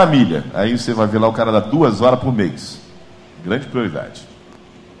prioridade é a família. Aí você vai ver lá o cara dá 2 horas por mês. Grande prioridade.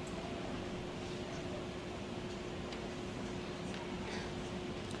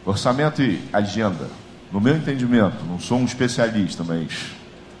 Orçamento e agenda. No meu entendimento, não sou um especialista, mas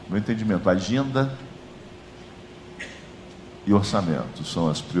no meu entendimento, agenda e orçamento são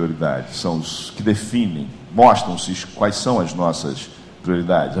as prioridades, são os que definem, mostram-se quais são as nossas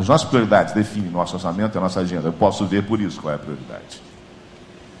prioridades. As nossas prioridades definem nosso orçamento e a nossa agenda. Eu posso ver por isso qual é a prioridade.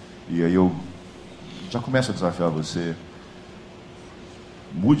 E aí eu já começo a desafiar você.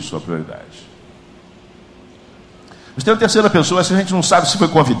 Mude sua prioridade. Mas tem uma terceira pessoa, se a gente não sabe se foi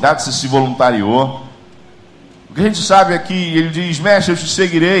convidado, se voluntariou. O que a gente sabe é que ele diz, mestre, eu te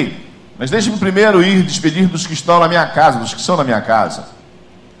seguirei, mas deixe-me primeiro ir despedir dos que estão na minha casa, dos que são na minha casa.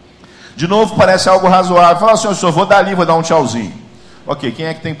 De novo, parece algo razoável. Fala assim, senhor, vou dar ali, vou dar um tchauzinho. Ok, quem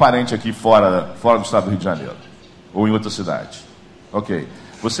é que tem parente aqui fora do estado do Rio de Janeiro? Ou em outra cidade? Ok.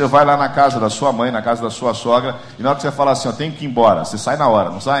 Você vai lá na casa da sua mãe, na casa da sua sogra, e na hora que você fala assim, eu tenho que ir embora, você sai na hora,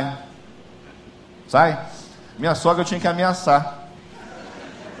 não sai? Sai? Minha sogra eu tinha que ameaçar.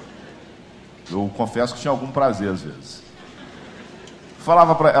 Eu confesso que tinha algum prazer às vezes.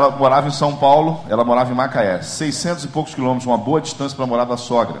 Falava para ela, morava em São Paulo, ela morava em Macaé, 600 e poucos quilômetros, uma boa distância para morar da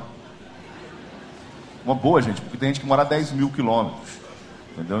sogra. Uma boa, gente, porque tem gente que mora a 10 mil quilômetros.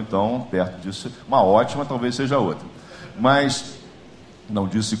 Entendeu? Então, perto disso, uma ótima talvez seja outra. Mas não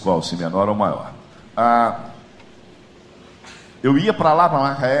disse qual, se menor ou maior. Eu ia para lá, para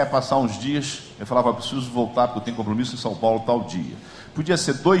Macaé, passar uns dias. Eu falava, preciso voltar porque eu tenho compromisso em São Paulo tal dia. Podia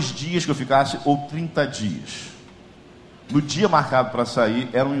ser 2 dias que eu ficasse ou 30 dias. No dia marcado para sair,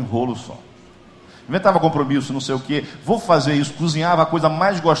 era um enrolo só. Inventava compromisso, não sei o quê. Vou fazer isso. Cozinhava a coisa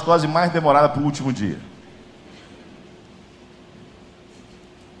mais gostosa e mais demorada para o último dia.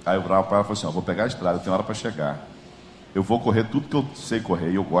 Aí eu falava para ela, assim, vou pegar a estrada, tem hora para chegar. Eu vou correr tudo que eu sei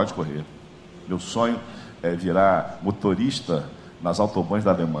correr, e eu gosto de correr. Meu sonho é virar motorista nas autobahns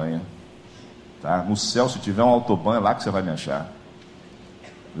da Alemanha. Tá? No céu, se tiver um autobahn, é lá que você vai me achar.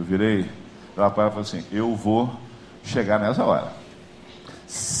 Eu virei para ela e falei assim, eu vou chegar nessa hora.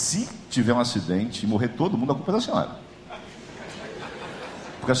 Se tiver um acidente e morrer todo mundo, a culpa é da senhora.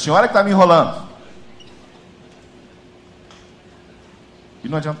 Porque a senhora que está me enrolando. E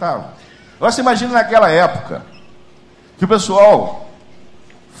não adiantava. Agora você imagina naquela época que o pessoal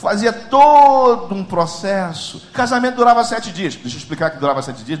fazia todo um processo. Casamento durava 7 dias. Deixa eu explicar que durava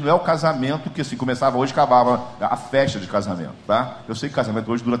 7 dias. Não é o casamento que assim, começava hoje, acabava a festa de casamento, tá? Eu sei que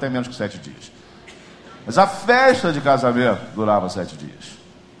casamento hoje dura até menos que 7 dias. Mas a festa de casamento durava 7 dias.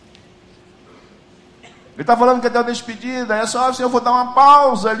 Ele está falando que até a despedida, é só assim, eu vou dar uma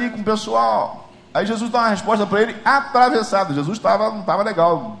pausa ali com o pessoal. Aí Jesus dá uma resposta para ele atravessada. Jesus não estava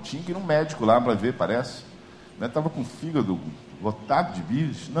legal, tinha que ir no médico lá para ver, parece. Estava com o fígado lotado de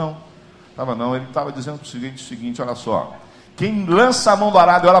bicho. Não, estava não. Ele estava dizendo o seguinte, olha só. Quem lança a mão do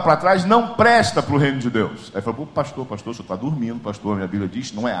arado e olha para trás não presta para o reino de Deus. Aí falou, pastor, o senhor está dormindo, pastor, minha Bíblia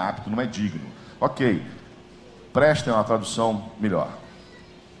diz, não é apto, não é digno. Ok, prestem uma tradução melhor.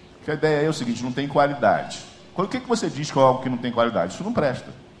 Porque a ideia é o seguinte, não tem qualidade. O que você diz que é algo que não tem qualidade? Isso não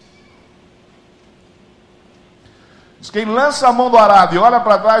presta. Quem lança a mão do arado e olha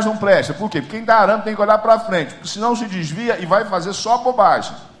para trás não presta. Por quê? Porque quem está arando tem que olhar para frente. Porque senão se desvia e vai fazer só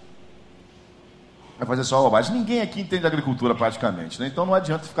bobagem. Vai fazer só bobagem. Ninguém aqui entende agricultura praticamente, né? Então não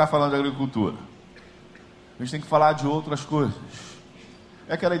adianta ficar falando de agricultura. A gente tem que falar de outras coisas.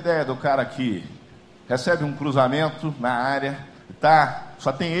 É aquela ideia do cara que recebe um cruzamento na área,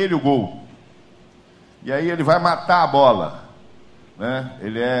 só tem ele o gol. E aí ele vai matar a bola. Né?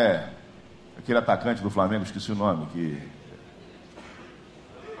 Ele é aquele atacante do Flamengo, esqueci o nome, que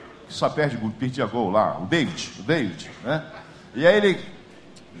só perdia gol lá, o David, né? E aí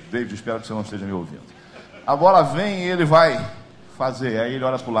David, espero que você não esteja me ouvindo. A bola vem e ele vai fazer, aí ele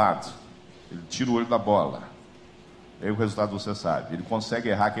olha para o lado, ele tira o olho da bola, aí o resultado você sabe, ele consegue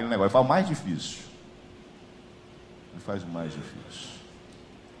errar aquele negócio, ele faz o mais difícil. Ele faz o mais difícil.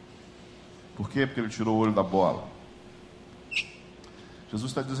 Por quê? Porque ele tirou o olho da bola.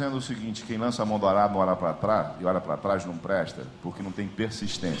 Jesus está dizendo o seguinte, quem lança a mão do arado não olha para trás, e olha para trás não presta, porque não tem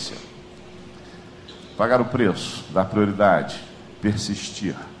persistência. Pagar o preço, dar prioridade,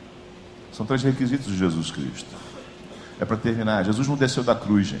 persistir. São 3 requisitos de Jesus Cristo. É para terminar, Jesus não desceu da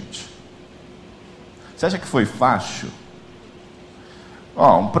cruz, gente. Você acha que foi fácil?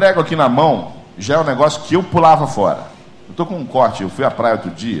 Um prego aqui na mão, já é um negócio que eu pulava fora. Eu estou com um corte, eu fui à praia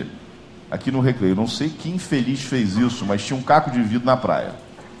outro dia, aqui no Recreio, não sei que infeliz fez isso, mas tinha um caco de vidro na praia.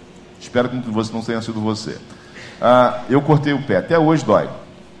 Espero que você não tenha sido você. Eu cortei o pé, até hoje dói.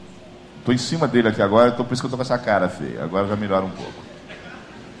 Estou em cima dele aqui agora, então por isso que eu estou com essa cara feia. Agora já melhora um pouco.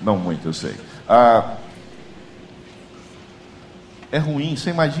 Não muito, eu sei. É ruim,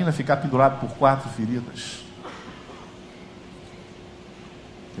 você imagina ficar pendurado por 4 feridas.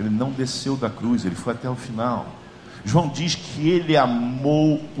 Ele não desceu da cruz, ele foi até o final. João diz que ele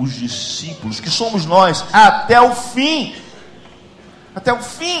amou os discípulos, que somos nós, até o fim. Até o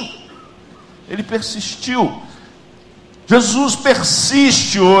fim. Ele persistiu. Jesus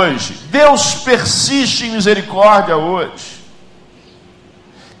persiste hoje. Deus persiste em misericórdia hoje.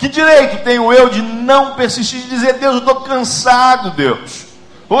 Que direito tenho eu de não persistir, de dizer: Deus, eu estou cansado, Deus.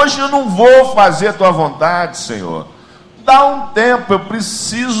 Hoje eu não vou fazer a tua vontade, Senhor. Dá um tempo, eu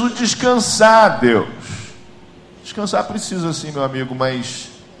preciso descansar, Deus. Descansar precisa sim, meu amigo, mas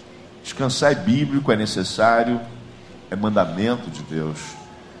descansar é bíblico, é necessário, é mandamento de Deus.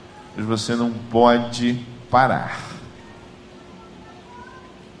 Mas você não pode parar.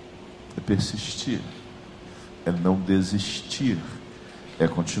 É persistir, é não desistir, é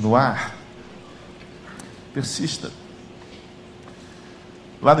continuar. Persista.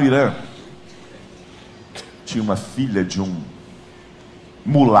 Lá no Irã, tinha uma filha de um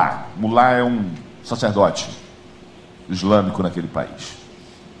mulá. Mulá é um sacerdote islâmico naquele país.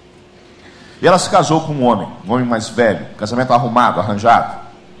 E ela se casou com um homem mais velho, casamento arrumado, arranjado.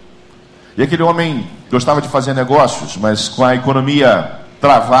 E aquele homem gostava de fazer negócios, mas com a economia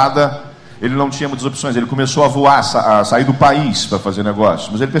travada, ele não tinha muitas opções. Ele começou a voar, a sair do país para fazer negócios,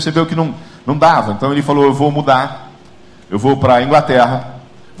 mas ele percebeu que não dava. Então ele falou: eu vou mudar, eu vou para a Inglaterra,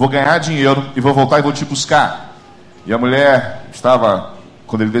 vou ganhar dinheiro e vou voltar e vou te buscar. E a mulher estava,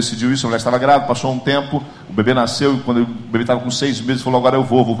 quando ele decidiu isso, a mulher estava grávida, passou um tempo, o bebê nasceu, e quando o bebê estava com 6 meses, falou: agora eu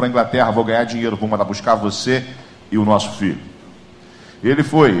vou para a Inglaterra, vou ganhar dinheiro, vou mandar buscar você e o nosso filho. E ele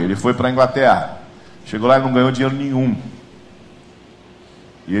foi para a Inglaterra. Chegou lá e não ganhou dinheiro nenhum.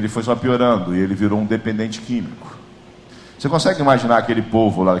 E ele foi só piorando, e ele virou um dependente químico. Você consegue imaginar aquele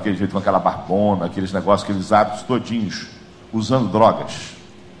povo lá, daquele jeito, com aquela barbona, aqueles negócios, aqueles hábitos todinhos, usando drogas?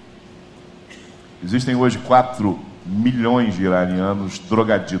 Existem hoje 4 milhões de iranianos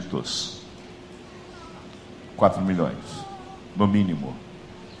drogaditos. 4 milhões, no mínimo.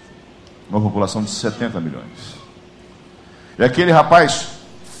 Uma população de 70 milhões. E aquele rapaz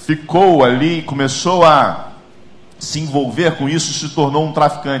ficou ali e começou a se envolver com isso, se tornou um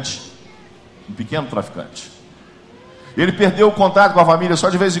traficante. Um pequeno traficante. Ele perdeu o contato com a família, só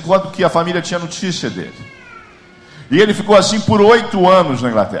de vez em quando que a família tinha notícia dele. E ele ficou assim por 8 anos na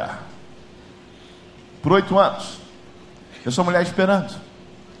Inglaterra. Por 8 anos. E a sua mulher esperando.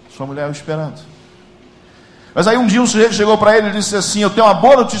 Sua mulher esperando. Mas aí um dia um sujeito chegou para ele e disse assim: eu tenho uma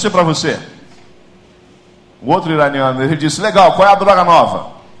boa notícia para você. O outro iraniano, ele disse: legal, qual é a droga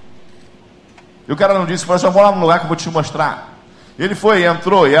nova? E o cara não disse, falou assim: vamos lá no lugar que eu vou te mostrar. Ele foi,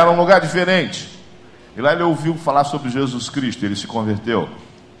 entrou, e era um lugar diferente. E lá ele ouviu falar sobre Jesus Cristo, ele se converteu.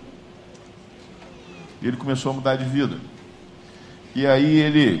 E ele começou a mudar de vida. E aí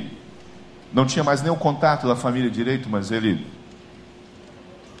ele não tinha mais nem o contato da família direito, mas ele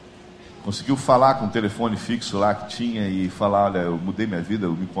conseguiu falar com o telefone fixo lá que tinha e falar: olha, eu mudei minha vida,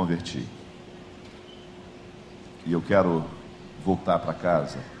 eu me converti. E eu quero voltar para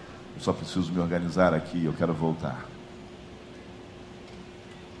casa. Eu só preciso me organizar aqui, eu quero voltar.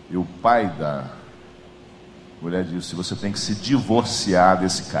 E o pai da mulher disse: você tem que se divorciar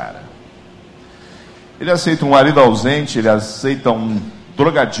desse cara. Ele aceita um marido ausente, ele aceita um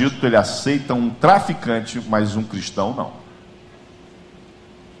drogadito, ele aceita um traficante, mas um cristão não.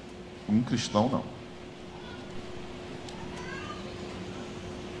 Um cristão não.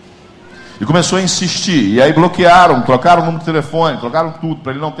 E começou a insistir, e aí bloquearam, trocaram o número de telefone, trocaram tudo,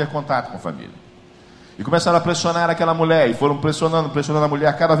 para ele não ter contato com a família. E começaram a pressionar aquela mulher, e foram pressionando a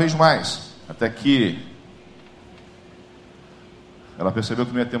mulher cada vez mais, até que ela percebeu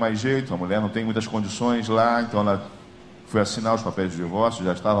que não ia ter mais jeito, a mulher não tem muitas condições lá, então ela foi assinar os papéis de divórcio,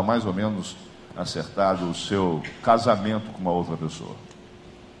 já estava mais ou menos acertado o seu casamento com uma outra pessoa.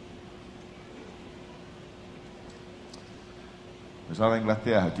 Mas lá na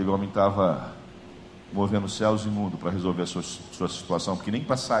Inglaterra, aquele homem estava movendo céus e mundo para resolver a sua situação, porque nem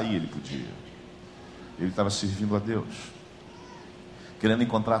para sair ele podia. Ele estava servindo a Deus, querendo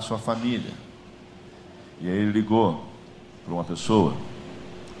encontrar a sua família. E aí ele ligou para uma pessoa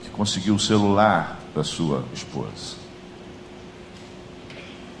que conseguiu o celular da sua esposa.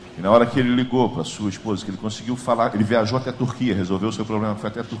 E na hora que ele ligou para a sua esposa, que ele conseguiu falar, ele viajou até a Turquia, resolveu o seu problema, foi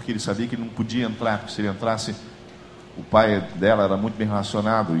até a Turquia. Ele sabia que ele não podia entrar, porque se ele entrasse, o pai dela era muito bem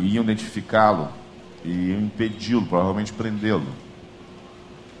relacionado, e iam identificá-lo, e iam impedi-lo, provavelmente prendê-lo.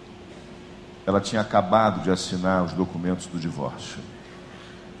 Ela tinha acabado de assinar os documentos do divórcio.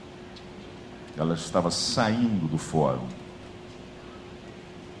 Ela estava saindo do fórum.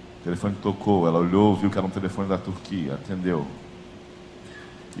 O telefone tocou, ela olhou, viu que era um telefone da Turquia, atendeu.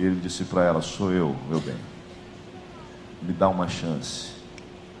 E ele disse para ela: sou eu, meu bem. Me dá uma chance.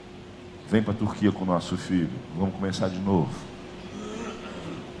 Vem para a Turquia com o nosso filho. Vamos começar de novo.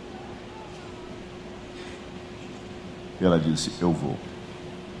 E ela disse: eu vou.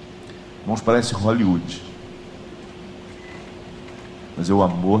 Irmãos, parece Hollywood. Mas é o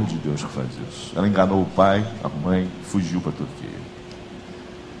amor de Deus que faz isso. Ela enganou o pai, a mãe, fugiu para a Turquia.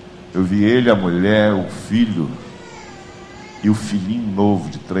 Eu vi ele, a mulher, o filho e o filhinho novo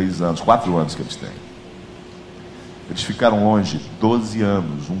de 3 anos, 4 anos que eles têm. Eles ficaram longe 12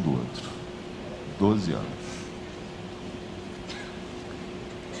 anos um do outro. 12 anos.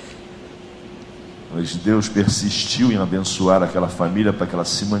 Mas Deus persistiu em abençoar aquela família para que ela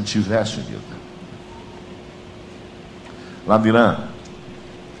se mantivesse unida. Lá no Irã,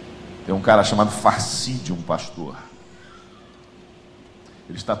 tem um cara chamado Farsid, um pastor.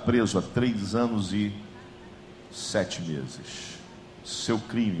 Ele está preso há 3 anos e 7 meses. Seu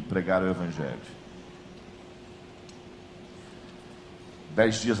crime, pregar o Evangelho.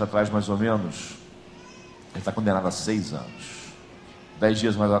 10 dias atrás, mais ou menos, ele está condenado a 6 anos. 10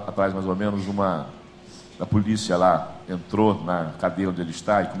 dias atrás, mais ou menos, a polícia lá entrou na cadeia onde ele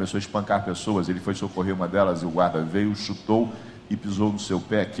está e começou a espancar pessoas. Ele foi socorrer uma delas e o guarda veio, chutou e pisou no seu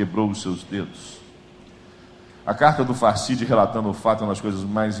pé, quebrou os seus dedos. A carta do Farsid relatando o fato é uma das coisas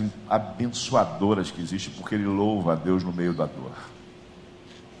mais abençoadoras que existe, porque ele louva a Deus no meio da dor,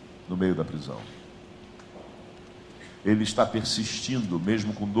 no meio da prisão. Ele está persistindo,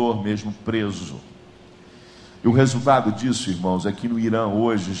 mesmo com dor, mesmo preso. E o resultado disso, irmãos, é que no Irã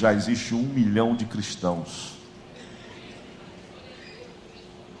hoje já existe 1 milhão de cristãos.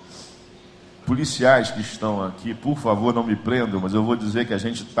 Policiais que estão aqui, por favor, não me prendam, mas eu vou dizer que a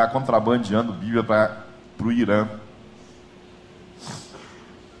gente está contrabandeando Bíblia para o Irã.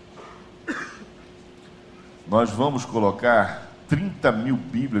 Nós vamos colocar 30 mil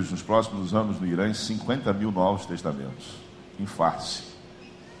Bíblias nos próximos anos no Irã e 50 mil Novos Testamentos, em face.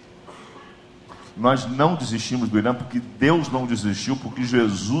 Nós não desistimos do Irã porque Deus não desistiu, porque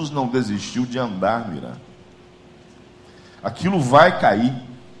Jesus não desistiu de andar no Irã. Aquilo vai cair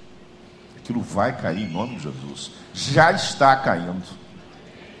em nome de Jesus. Já está caindo.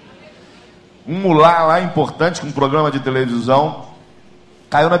 Um mulá lá importante, com um programa de televisão,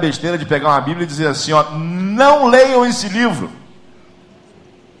 caiu na besteira de pegar uma Bíblia e dizer assim, ó, não leiam esse livro.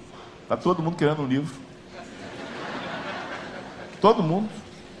 Está todo mundo querendo um livro. Todo mundo.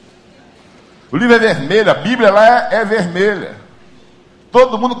 O livro é vermelho, a Bíblia lá é vermelha.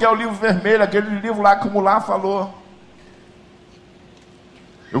 Todo mundo quer o livro vermelho, aquele livro lá que o mulá falou.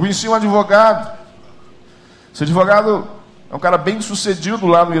 Eu conheci um advogado. Esse advogado é um cara bem sucedido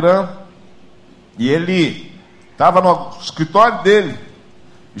lá no Irã. E ele estava no escritório dele.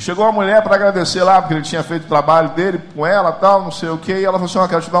 E chegou uma mulher para agradecer lá, porque ele tinha feito o trabalho dele com ela, tal, não sei o que. E ela falou assim,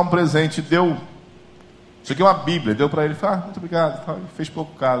 quero te dar um presente. E deu, isso aqui é uma Bíblia. Deu para ele, muito obrigado. Ele fez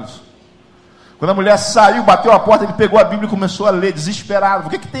pouco caso. Quando a mulher saiu, bateu a porta, ele pegou a Bíblia e começou a ler, desesperado. O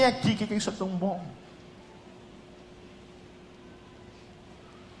que tem aqui? O que é isso tão bom?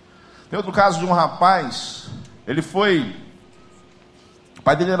 Tem outro caso de um rapaz, o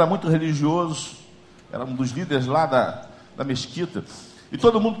pai dele era muito religioso, era um dos líderes lá da mesquita, e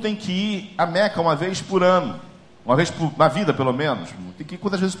todo mundo tem que ir a Meca uma vez por ano, na vida pelo menos, tem que ir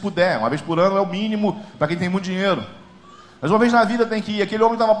quantas vezes puder, uma vez por ano é o mínimo para quem tem muito dinheiro, mas uma vez na vida tem que ir. Aquele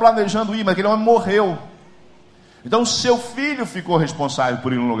homem estava planejando ir, mas aquele homem morreu. Então o seu filho ficou responsável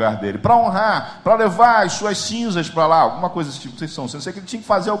por ir no lugar dele, para honrar, para levar as suas cinzas para lá, alguma coisa desse tipo, vocês não sei que ele tinha que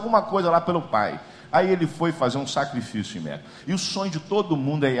fazer alguma coisa lá pelo pai. Aí ele foi fazer um sacrifício em Meca. E o sonho de todo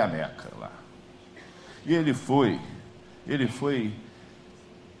mundo é ir a Meca lá. E ele foi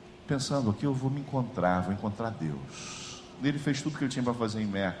pensando, aqui eu vou encontrar Deus. E ele fez tudo que ele tinha para fazer em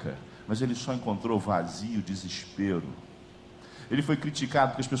Meca, mas ele só encontrou vazio, desespero. Ele foi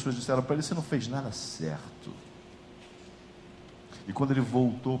criticado porque as pessoas disseram para ele, você não fez nada certo. E quando ele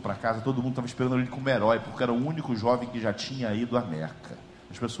voltou para casa, todo mundo estava esperando ele como herói, porque era o único jovem que já tinha ido a Meca.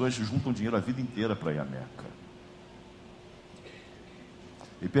 As pessoas juntam dinheiro a vida inteira para ir a Meca.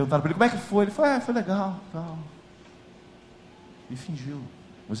 E perguntaram para ele, como é que foi? Ele falou, foi legal, tal. E fingiu.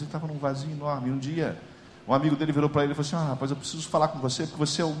 Mas ele estava num vazio enorme. E um dia, um amigo dele virou para ele e falou assim, rapaz, eu preciso falar com você, porque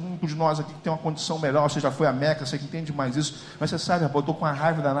você é o único de nós aqui que tem uma condição melhor, você já foi a Meca, você que entende mais isso. Mas você sabe, rapaz, eu estou com uma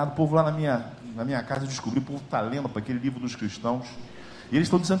raiva danada, o povo lá na minha casa descobriu, o povo está lendo para aquele livro dos cristãos. E eles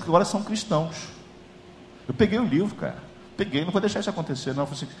estão dizendo que agora são cristãos. Eu peguei o livro, cara. Não vou deixar isso acontecer, não. Eu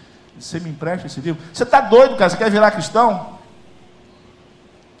falei assim, você me empresta esse livro? Você está doido, cara? Você quer virar cristão?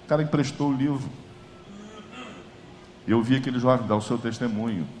 cara emprestou o livro. Eu vi aquele jovem dar o seu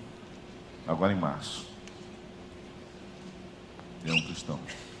testemunho, agora em março. Ele é um cristão.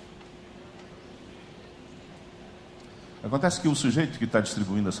 Acontece que o sujeito que está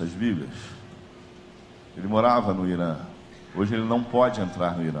distribuindo essas Bíblias, ele morava no Irã. Hoje ele não pode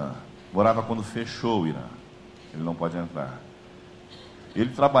entrar no Irã. Morava quando fechou o Irã. Ele não pode entrar.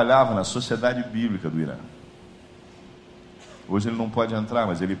 Ele trabalhava na Sociedade Bíblica do Irã. Hoje ele não pode entrar,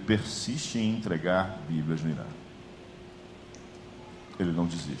 mas ele persiste em entregar Bíblias no Irã. Ele não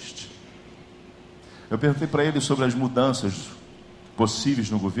desiste. Eu perguntei para ele sobre as mudanças possíveis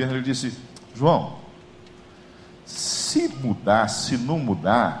no governo. Ele disse: João, se mudar, se não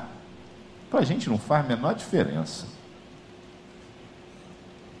mudar, para a gente não faz a menor diferença.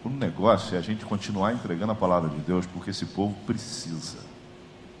 O negócio é a gente continuar entregando a palavra de Deus, porque esse povo precisa.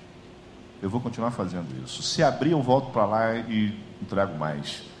 Eu vou continuar fazendo isso. Se abrir, eu volto para lá e entrego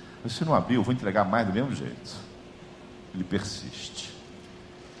mais. Mas se não abrir, eu vou entregar mais do mesmo jeito. Ele persiste.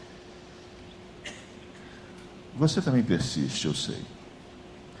 Você também persiste, eu sei.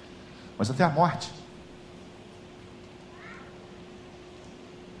 Mas até a morte.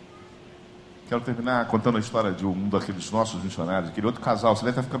 Quero terminar contando a história de um daqueles nossos missionários, aquele outro casal. Você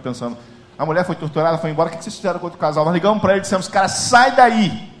deve estar ficando pensando: a mulher foi torturada, foi embora, o que vocês fizeram com o outro casal? Nós ligamos para ele e dissemos: cara, sai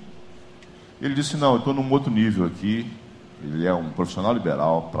daí. Ele disse: não, eu estou num outro nível aqui. Ele é um profissional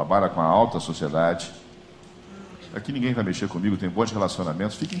liberal, trabalha com a alta sociedade. Aqui ninguém vai mexer comigo, tem bons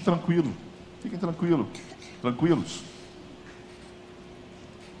relacionamentos. Fiquem tranquilos, tranquilos.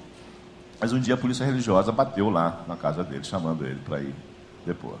 Mas um dia a polícia religiosa bateu lá na casa dele, chamando ele para ir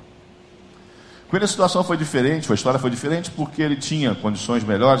depor. Com ele a situação foi diferente, a história foi diferente, porque ele tinha condições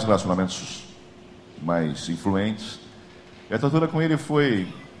melhores, relacionamentos mais influentes. E a tortura com ele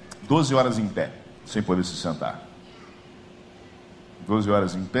foi 12 horas em pé, sem poder se sentar. 12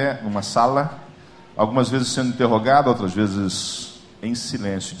 horas em pé, numa sala, algumas vezes sendo interrogado, outras vezes em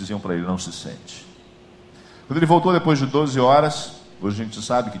silêncio. Diziam para ele: não se sente. Quando ele voltou depois de 12 horas, hoje a gente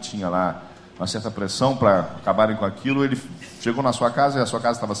sabe que tinha lá uma certa pressão para acabarem com aquilo. Ele chegou na sua casa e a sua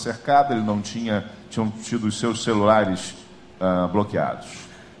casa estava cercada, ele não tinham tido os seus celulares bloqueados.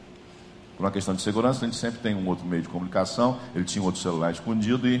 Por uma questão de segurança, a gente sempre tem um outro meio de comunicação. Ele tinha um outro celular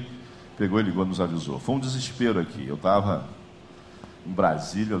escondido e pegou e ligou e nos avisou. Foi um desespero aqui. Eu estava em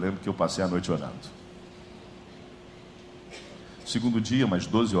Brasília, eu lembro que eu passei a noite orando. Segundo dia, mais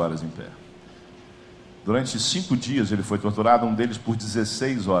 12 horas em pé. Durante 5 dias ele foi torturado, um deles por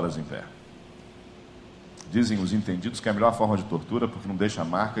 16 horas em pé. Dizem os entendidos que é a melhor forma de tortura, porque não deixa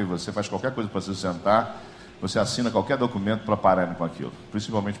marca e você faz qualquer coisa para se sentar, você assina qualquer documento para parar com aquilo.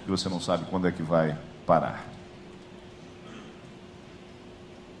 Principalmente porque você não sabe quando é que vai parar.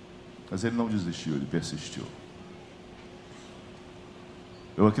 Mas ele não desistiu, ele persistiu.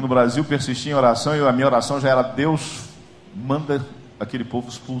 Eu aqui no Brasil persisti em oração e a minha oração já era: Deus, manda aquele povo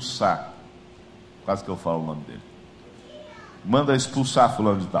expulsar. Quase que eu falo o nome dele. Manda expulsar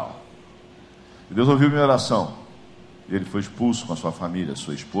fulano de tal. E Deus ouviu minha oração. E ele foi expulso com a sua família,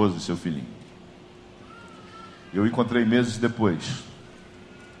 sua esposa e seu filhinho. Eu o encontrei meses depois.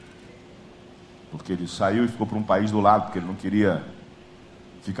 Porque ele saiu e ficou para um país do lado, porque ele não queria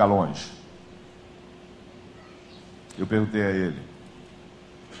ficar longe. Eu perguntei a ele: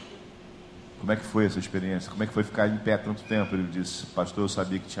 como é que foi essa experiência? Como é que foi ficar em pé tanto tempo? Ele disse: pastor, eu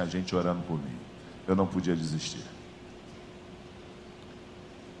sabia que tinha gente orando por mim. Eu não podia desistir.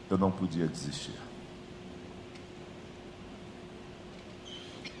 Eu não podia desistir.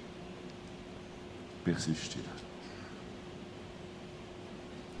 Persistir.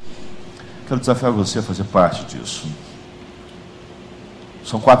 Quero desafiar você a fazer parte disso.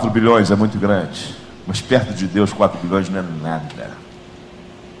 São 4 bilhões, é muito grande. Mas perto de Deus, 4 bilhões não é nada.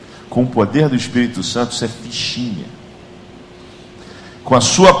 Com o poder do Espírito Santo, isso é fichinha. Com a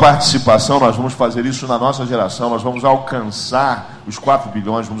sua participação, nós vamos fazer isso na nossa geração. Nós vamos alcançar os 4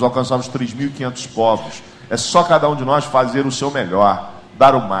 bilhões, vamos alcançar os 3.500 povos. É só cada um de nós fazer o seu melhor,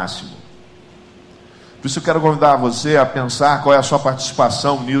 dar o máximo. Por isso eu quero convidar você a pensar qual é a sua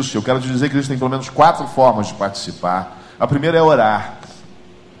participação nisso. Eu quero te dizer que existem pelo menos 4 formas de participar. A primeira é orar.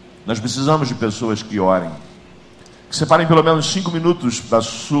 Nós precisamos de pessoas que orem. Que separem pelo menos 5 minutos da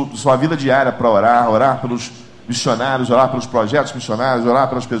sua vida diária para orar pelos missionários, orar pelos projetos missionários, orar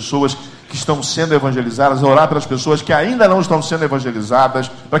pelas pessoas que estão sendo evangelizadas, orar pelas pessoas que ainda não estão sendo evangelizadas,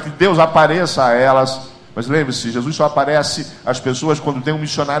 para que Deus apareça a elas. Mas lembre-se, Jesus só aparece às pessoas quando tem um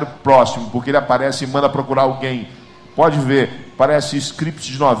missionário próximo, porque ele aparece e manda procurar alguém. Pode ver, parece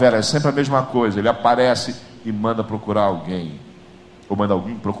script de novela, é sempre a mesma coisa. Ele aparece e manda procurar alguém, ou manda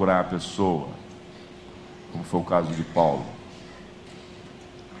alguém procurar a pessoa, como foi o caso de Paulo.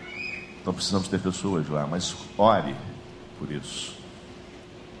 Então precisamos ter pessoas lá, mas ore por isso.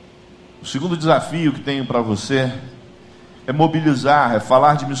 O segundo desafio que tenho para você é mobilizar, é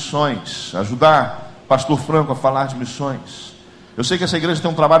falar de missões, ajudar o pastor Franco a falar de missões. Eu sei que essa igreja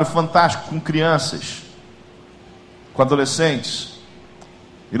tem um trabalho fantástico com crianças, com adolescentes,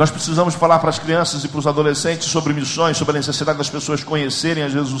 e nós precisamos falar para as crianças e para os adolescentes sobre missões, sobre a necessidade das pessoas conhecerem a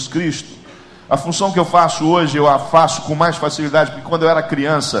Jesus Cristo. A função que eu faço hoje, eu a faço com mais facilidade, porque quando eu era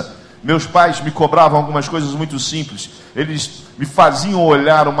criança, meus pais me cobravam algumas coisas muito simples. Eles me faziam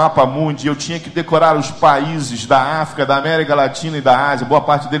olhar o mapa mundi, eu tinha que decorar os países da África, da América Latina e da Ásia, boa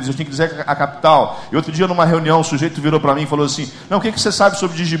parte deles, eu tinha que dizer a capital. E outro dia, numa reunião, um sujeito virou para mim e falou assim: não, o que você sabe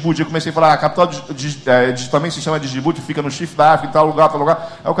sobre Djibouti? Eu comecei a falar: a capital também se chama Djibouti, fica no chifre da África, em tal lugar, tal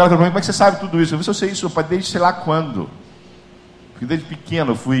lugar. Aí o cara falou para mim: como é que você sabe tudo isso? Eu disse: eu sei isso, pai, desde sei lá quando. Porque desde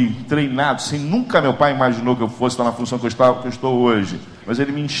pequeno eu fui treinado, sem nunca meu pai imaginou que eu fosse estar na função que eu estou hoje. Mas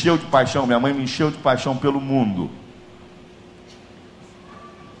ele me encheu de paixão, minha mãe me encheu de paixão pelo mundo.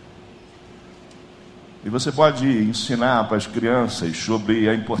 E você pode ensinar para as crianças sobre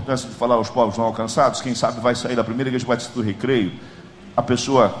a importância de falar aos povos não alcançados. Quem sabe vai sair da primeira igreja batista do Recreio a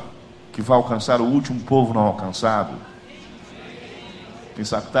pessoa que vai alcançar o último povo não alcançado. Quem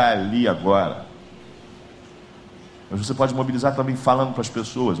sabe está ali agora. Mas você pode mobilizar também falando para as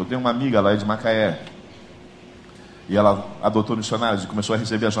pessoas. Eu tenho uma amiga, ela é de Macaé, e ela adotou missionários e começou a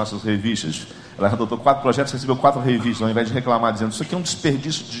receber as nossas revistas. Ela adotou 4 projetos, recebeu 4 revistas, ao invés de reclamar, dizendo: isso aqui é um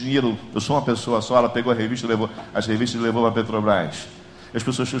desperdício de dinheiro, eu sou uma pessoa só. Ela pegou a revista, as revistas e levou para a Petrobras. E as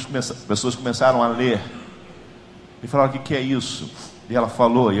pessoas começaram a ler e falaram: o que é isso? E ela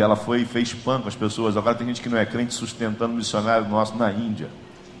falou, e ela foi e fez pão com as pessoas. Agora tem gente que não é crente sustentando missionário nosso na Índia.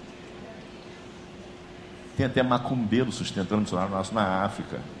 Tem até macumbeiro sustentando missionário nosso na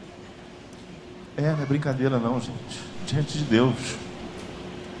África. Não é brincadeira não, gente. Diante de Deus.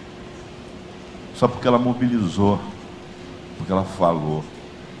 Só porque ela mobilizou, porque ela falou.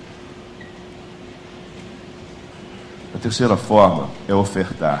 A terceira forma é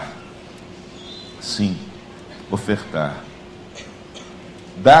ofertar. Sim, ofertar.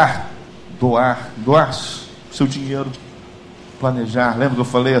 Dar, doar seu dinheiro, planejar. Lembra que eu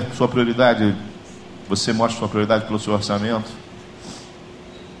falei a sua prioridade? Você mostra sua prioridade pelo seu orçamento,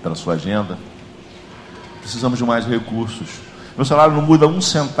 pela sua agenda. Precisamos de mais recursos. Meu salário não muda 1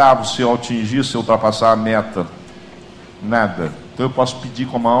 centavo se eu atingir, se eu ultrapassar a meta. Nada. Então eu posso pedir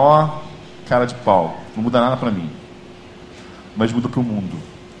com a maior cara de pau. Não muda nada para mim. Mas muda para o mundo.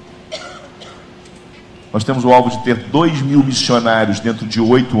 Nós temos o alvo de ter 2.000 missionários dentro de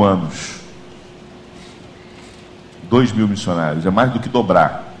 8 anos. 2.000 missionários. É mais do que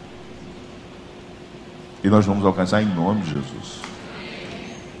dobrar. E nós vamos alcançar em nome de Jesus.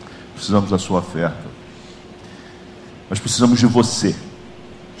 Precisamos da sua oferta. Nós precisamos de você.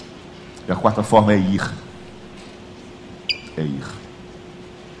 E a 4ª forma é ir. É ir.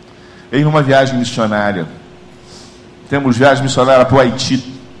 Em uma viagem missionária. Temos viagem missionária para o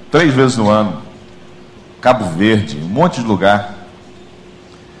Haiti 3 vezes no ano. Cabo Verde, um monte de lugar.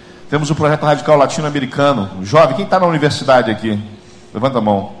 Temos o projeto radical latino-americano. Jovem, quem está na universidade aqui? Levanta a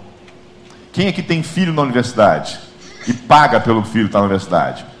mão. Quem aqui tem filho na universidade? E paga pelo filho estar na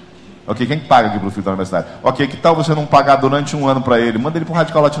universidade? Ok, quem paga aqui pelo filho estar na universidade? Ok, que tal você não pagar durante 1 ano para ele? Manda ele para um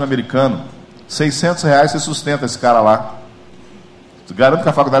radical latino-americano. R$600 você sustenta esse cara lá. Eu garanto que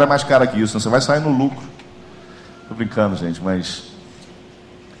a faculdade é mais cara que isso, senão você vai sair no lucro. Estou brincando, gente, mas...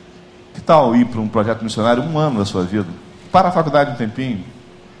 que tal ir para um projeto missionário 1 ano da sua vida? Para a faculdade um tempinho.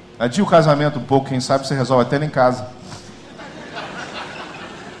 Adia o casamento um pouco, quem sabe você resolve até em casa.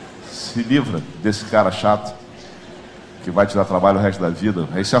 Se livra desse cara chato que vai te dar trabalho o resto da vida.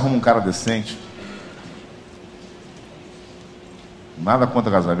 Aí você arruma um cara decente. Nada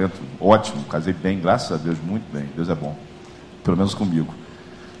contra casamento, ótimo, casei bem, graças a Deus, muito bem. Deus é bom, pelo menos comigo.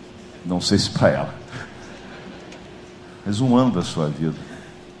 Não sei se para ela. Mas 1 ano da sua vida.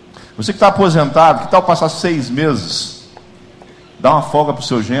 Você que está aposentado, que tal passar 6 meses, dar uma folga para o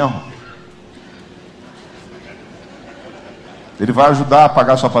seu genro? Ele vai ajudar a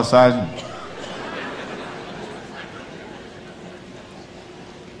pagar a sua passagem.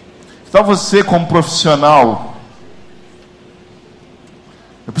 Então você, como profissional,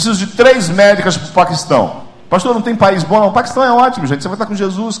 eu preciso de 3 médicas para o Paquistão. Pastor, não tem país bom não? O Paquistão é ótimo, gente. Você vai estar com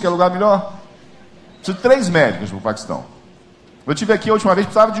Jesus, que é lugar melhor. Preciso de 3 médicas para o Paquistão. Eu tive aqui a última vez,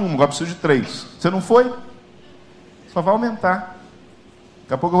 precisava de 1, agora preciso de 3. Você não foi? Só vai aumentar.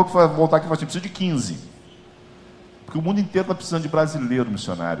 Daqui a pouco eu vou voltar aqui e falar assim, preciso de 15. Porque o mundo inteiro está precisando de brasileiro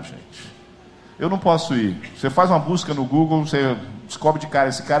missionário, gente. Eu não posso ir. Você faz uma busca no Google, você descobre de cara,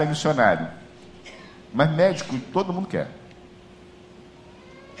 esse cara é missionário. Mas médico, todo mundo quer.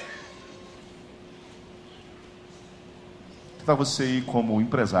 Que tal você ir como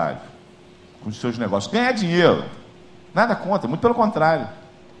empresário, com os seus negócios, ganhar dinheiro? Nada contra, muito pelo contrário.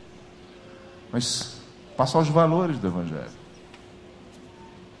 Mas passar os valores do Evangelho.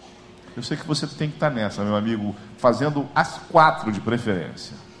 Eu sei que você tem que estar nessa, meu amigo, fazendo as 4 de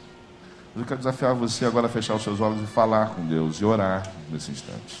preferência. Eu quero desafiar você agora a fechar os seus olhos e falar com Deus e orar nesse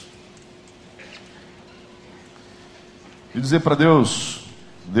instante. E dizer para Deus: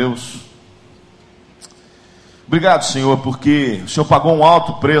 Deus, obrigado, Senhor, porque o Senhor pagou um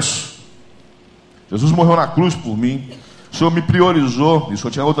alto preço. Jesus morreu na cruz por mim. O Senhor me priorizou, e o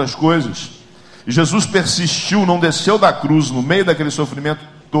Senhor tinha outras coisas. E Jesus persistiu, não desceu da cruz no meio daquele sofrimento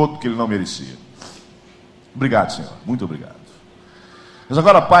todo que ele não merecia. Obrigado, Senhor, muito obrigado. Mas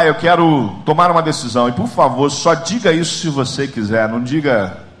agora, Pai, eu quero tomar uma decisão. E por favor, só diga isso se você quiser. Não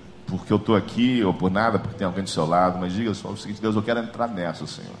diga porque eu estou aqui ou por nada, porque tem alguém do seu lado. Mas diga só o seguinte: Deus, eu quero entrar nessa,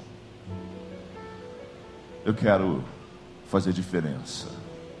 Senhor. Eu quero fazer diferença.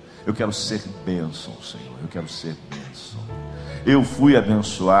 Eu quero ser bênção, Senhor. Eu quero ser bênção. Eu fui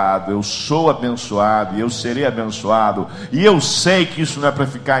abençoado, eu sou abençoado e eu serei abençoado. E eu sei que isso não é para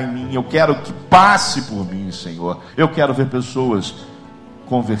ficar em mim. Eu quero que passe por mim, Senhor. Eu quero ver pessoas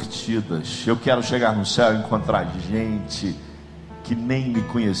convertidas. Eu quero chegar no céu e encontrar gente que nem me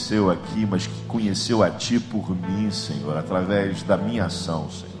conheceu aqui, mas que conheceu a Ti por mim, Senhor, através da minha ação,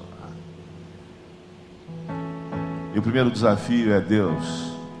 Senhor. E o primeiro desafio é: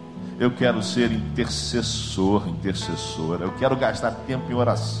 Deus, eu quero ser intercessor, intercessora. Eu quero gastar tempo em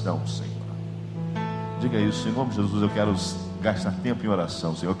oração, Senhor. Diga isso, em nome de Jesus. Eu quero gastar tempo em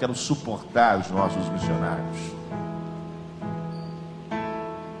oração, Senhor. Eu quero suportar os nossos missionários.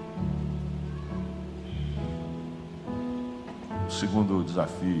 O segundo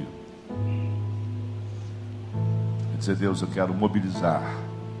desafio é dizer: Deus, eu quero mobilizar.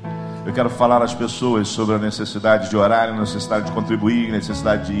 Eu quero falar às pessoas sobre a necessidade de orar, a necessidade de contribuir, a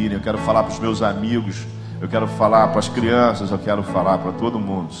necessidade de irem. Eu quero falar para os meus amigos, eu quero falar para as crianças, eu quero falar para todo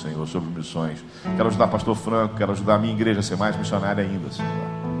mundo, Senhor, sobre missões. Eu quero ajudar o pastor Franco, quero ajudar a minha igreja a ser mais missionária ainda, Senhor.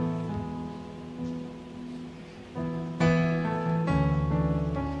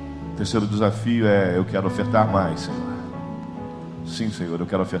 O terceiro desafio é: eu quero ofertar mais, Senhor. Sim, Senhor, eu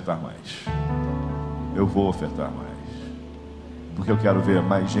quero ofertar mais. Eu vou ofertar mais. Porque eu quero ver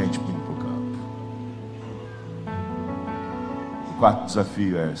mais gente indo para o campo. O quarto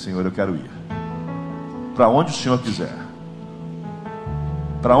desafio é: Senhor, eu quero ir para onde o Senhor quiser.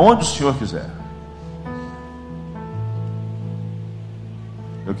 Para onde o Senhor quiser.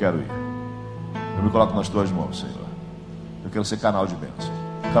 Eu quero ir. Eu me coloco nas Tuas mãos, Senhor. Eu quero ser canal de bênção,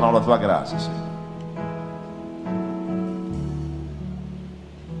 canal da Tua graça, Senhor.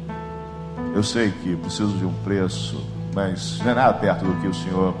 Eu sei que preciso de um preço, mas não é nada perto do que o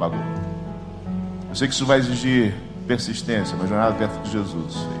Senhor pagou. Eu sei que isso vai exigir persistência, mas não é nada perto do que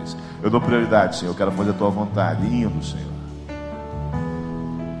Jesus fez. Eu dou prioridade, Senhor. Eu quero fazer a Tua vontade, indo, Senhor.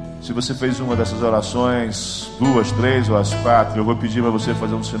 Se você fez uma dessas orações, 2, 3 ou as 4, eu vou pedir para você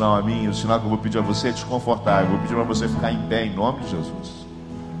fazer um sinal a mim. O sinal que eu vou pedir a você é desconfortável. Eu vou pedir para você ficar em pé, em nome de Jesus.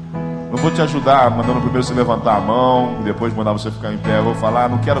 Não vou te ajudar mandando primeiro você levantar a mão, depois mandar você ficar em pé. Eu vou falar: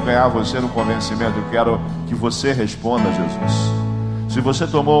 não quero ganhar você no convencimento, eu quero que você responda a Jesus. Se você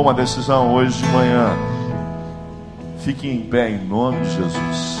tomou uma decisão hoje de manhã, fique em pé em nome de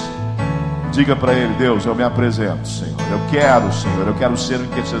Jesus. Diga para Ele: Deus, eu me apresento, Senhor. Eu quero, Senhor, eu quero ser um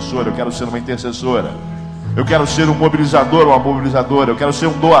intercessor, eu quero ser uma intercessora. Eu quero ser um mobilizador, uma mobilizadora. Eu quero ser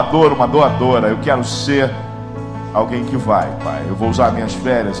um doador, uma doadora. Eu quero ser alguém que vai, Pai. Eu vou usar minhas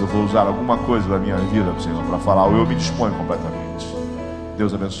férias, eu vou usar alguma coisa da minha vida, Senhor, para falar. Ou eu me disponho completamente.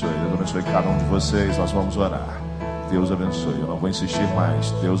 Deus abençoe cada um de vocês. Nós vamos orar. Deus abençoe. Eu não vou insistir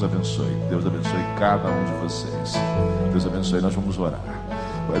mais. Deus abençoe. Deus abençoe cada um de vocês. Deus abençoe. Nós vamos orar.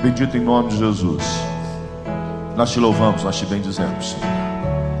 Pai bendito, em nome de Jesus, nós te louvamos, nós te bendizemos, Senhor,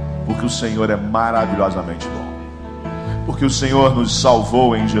 porque o Senhor é maravilhosamente bom. Porque o Senhor nos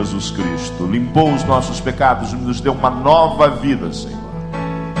salvou em Jesus Cristo, limpou os nossos pecados e nos deu uma nova vida, Senhor.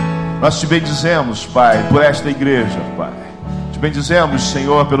 Nós te bendizemos, Pai, por esta igreja, Pai. Te bendizemos,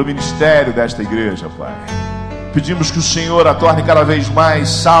 Senhor, pelo ministério desta igreja, Pai. Pedimos que o Senhor a torne cada vez mais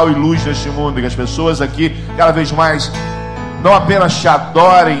sal e luz neste mundo, e que as pessoas aqui cada vez mais não apenas te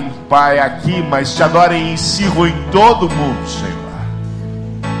adorem, Pai, aqui, mas te adorem e sirvam em todo o mundo, Senhor.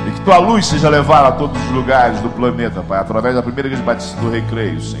 E que Tua luz seja levada a todos os lugares do planeta, Pai, através da primeira igreja batista do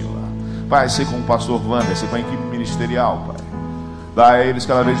Recreio, Senhor. Pai, sei com o pastor Wander, sei com a equipe ministerial, Pai. Dá a eles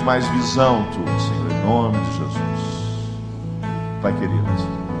cada vez mais visão Tua, Senhor, em nome de Jesus. Pai querido,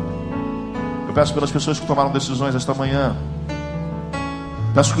 eu peço pelas pessoas que tomaram decisões esta manhã.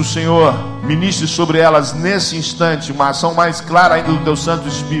 Peço que o Senhor ministre sobre elas nesse instante uma ação mais clara ainda do Teu Santo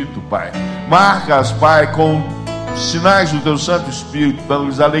Espírito, Pai. Marca-as, Pai, com sinais do Teu Santo Espírito,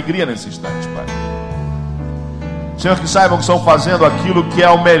 dando-lhes alegria nesse instante, Pai. Senhor, que saibam que estão fazendo aquilo que é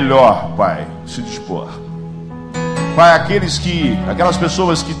o melhor, Pai, se dispor. Pai, aquelas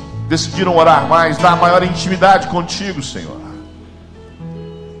pessoas que decidiram orar mais, dar maior intimidade contigo, Senhor.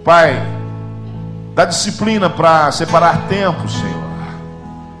 Pai, dá disciplina para separar tempo, Senhor.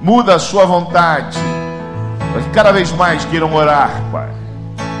 Muda a sua vontade, para que cada vez mais queiram orar, Pai.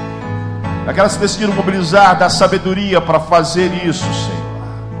 Aquelas que decidiram mobilizar, dá sabedoria para fazer isso, Senhor.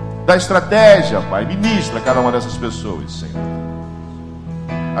 Dá estratégia, Pai. Ministra cada uma dessas pessoas, Senhor.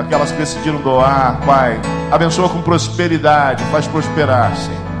 Aquelas que decidiram doar, Pai, abençoa com prosperidade, faz prosperar,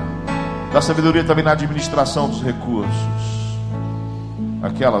 Senhor. Dá sabedoria também na administração dos recursos.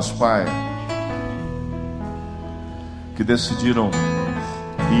 Aquelas, Pai, que decidiram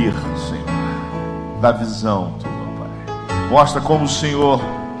ir, Senhor, da visão Tua, Pai. Mostra como o Senhor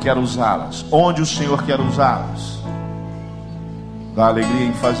quer usá-las, onde o Senhor quer usá-las. Dá alegria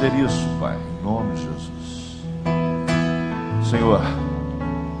em fazer isso, Pai, em nome de Jesus. Senhor,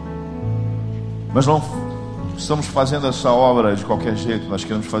 nós não estamos fazendo essa obra de qualquer jeito, nós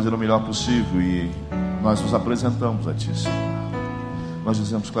queremos fazer o melhor possível e nós nos apresentamos a Ti, Senhor. Nós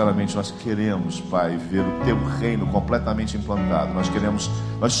dizemos claramente, nós queremos, Pai, ver o Teu reino completamente implantado. Nós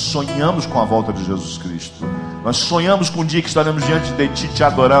sonhamos com a volta de Jesus Cristo. Nós sonhamos com o dia que estaremos diante de Ti, Te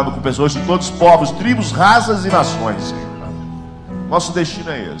adorando, com pessoas de todos os povos, tribos, raças e nações, Senhor. Nosso destino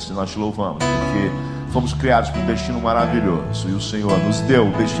é esse, nós Te louvamos, porque fomos criados para um destino maravilhoso. E o Senhor nos deu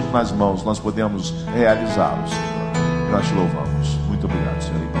o destino nas mãos, nós podemos realizá-lo, Senhor. E nós Te louvamos. Muito obrigado,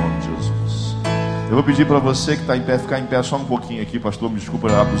 Senhor, em nome de Jesus. Eu vou pedir para você que está em pé, ficar em pé só um pouquinho aqui, pastor, me desculpa,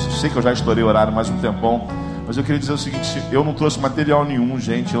 eu sei que eu já estourei o horário mais um tempão, mas eu queria dizer o seguinte, eu não trouxe material nenhum,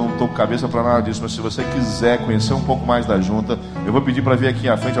 gente, eu não estou com cabeça para nada disso, mas se você quiser conhecer um pouco mais da junta, eu vou pedir para vir aqui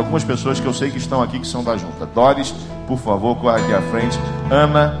à frente algumas pessoas que eu sei que estão aqui, que são da junta. Doris, por favor, corre aqui à frente.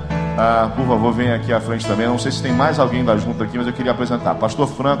 Ana, por favor, venha aqui à frente também. Eu não sei se tem mais alguém da junta aqui, mas eu queria apresentar. Pastor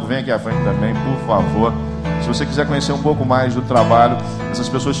Franco, vem aqui à frente também, por favor. Se você quiser conhecer um pouco mais do trabalho, essas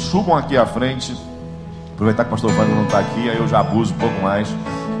pessoas subam aqui à frente. Aproveitar que o pastor Franco não está aqui, aí eu já abuso um pouco mais.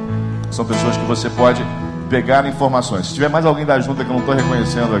 São pessoas que você pode pegar informações. Se tiver mais alguém da junta que eu não estou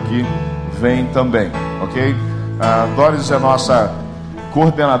reconhecendo aqui, vem também, ok? A Doris é nossa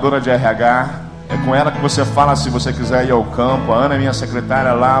coordenadora de RH. É com ela que você fala se você quiser ir ao campo. A Ana é minha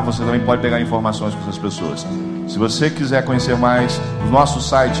secretária lá. Você também pode pegar informações com essas pessoas. Se você quiser conhecer mais, o nosso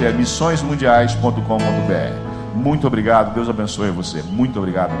site é missõesmundiais.com.br. Muito obrigado, Deus abençoe você. Muito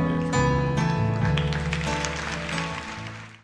obrigado mesmo.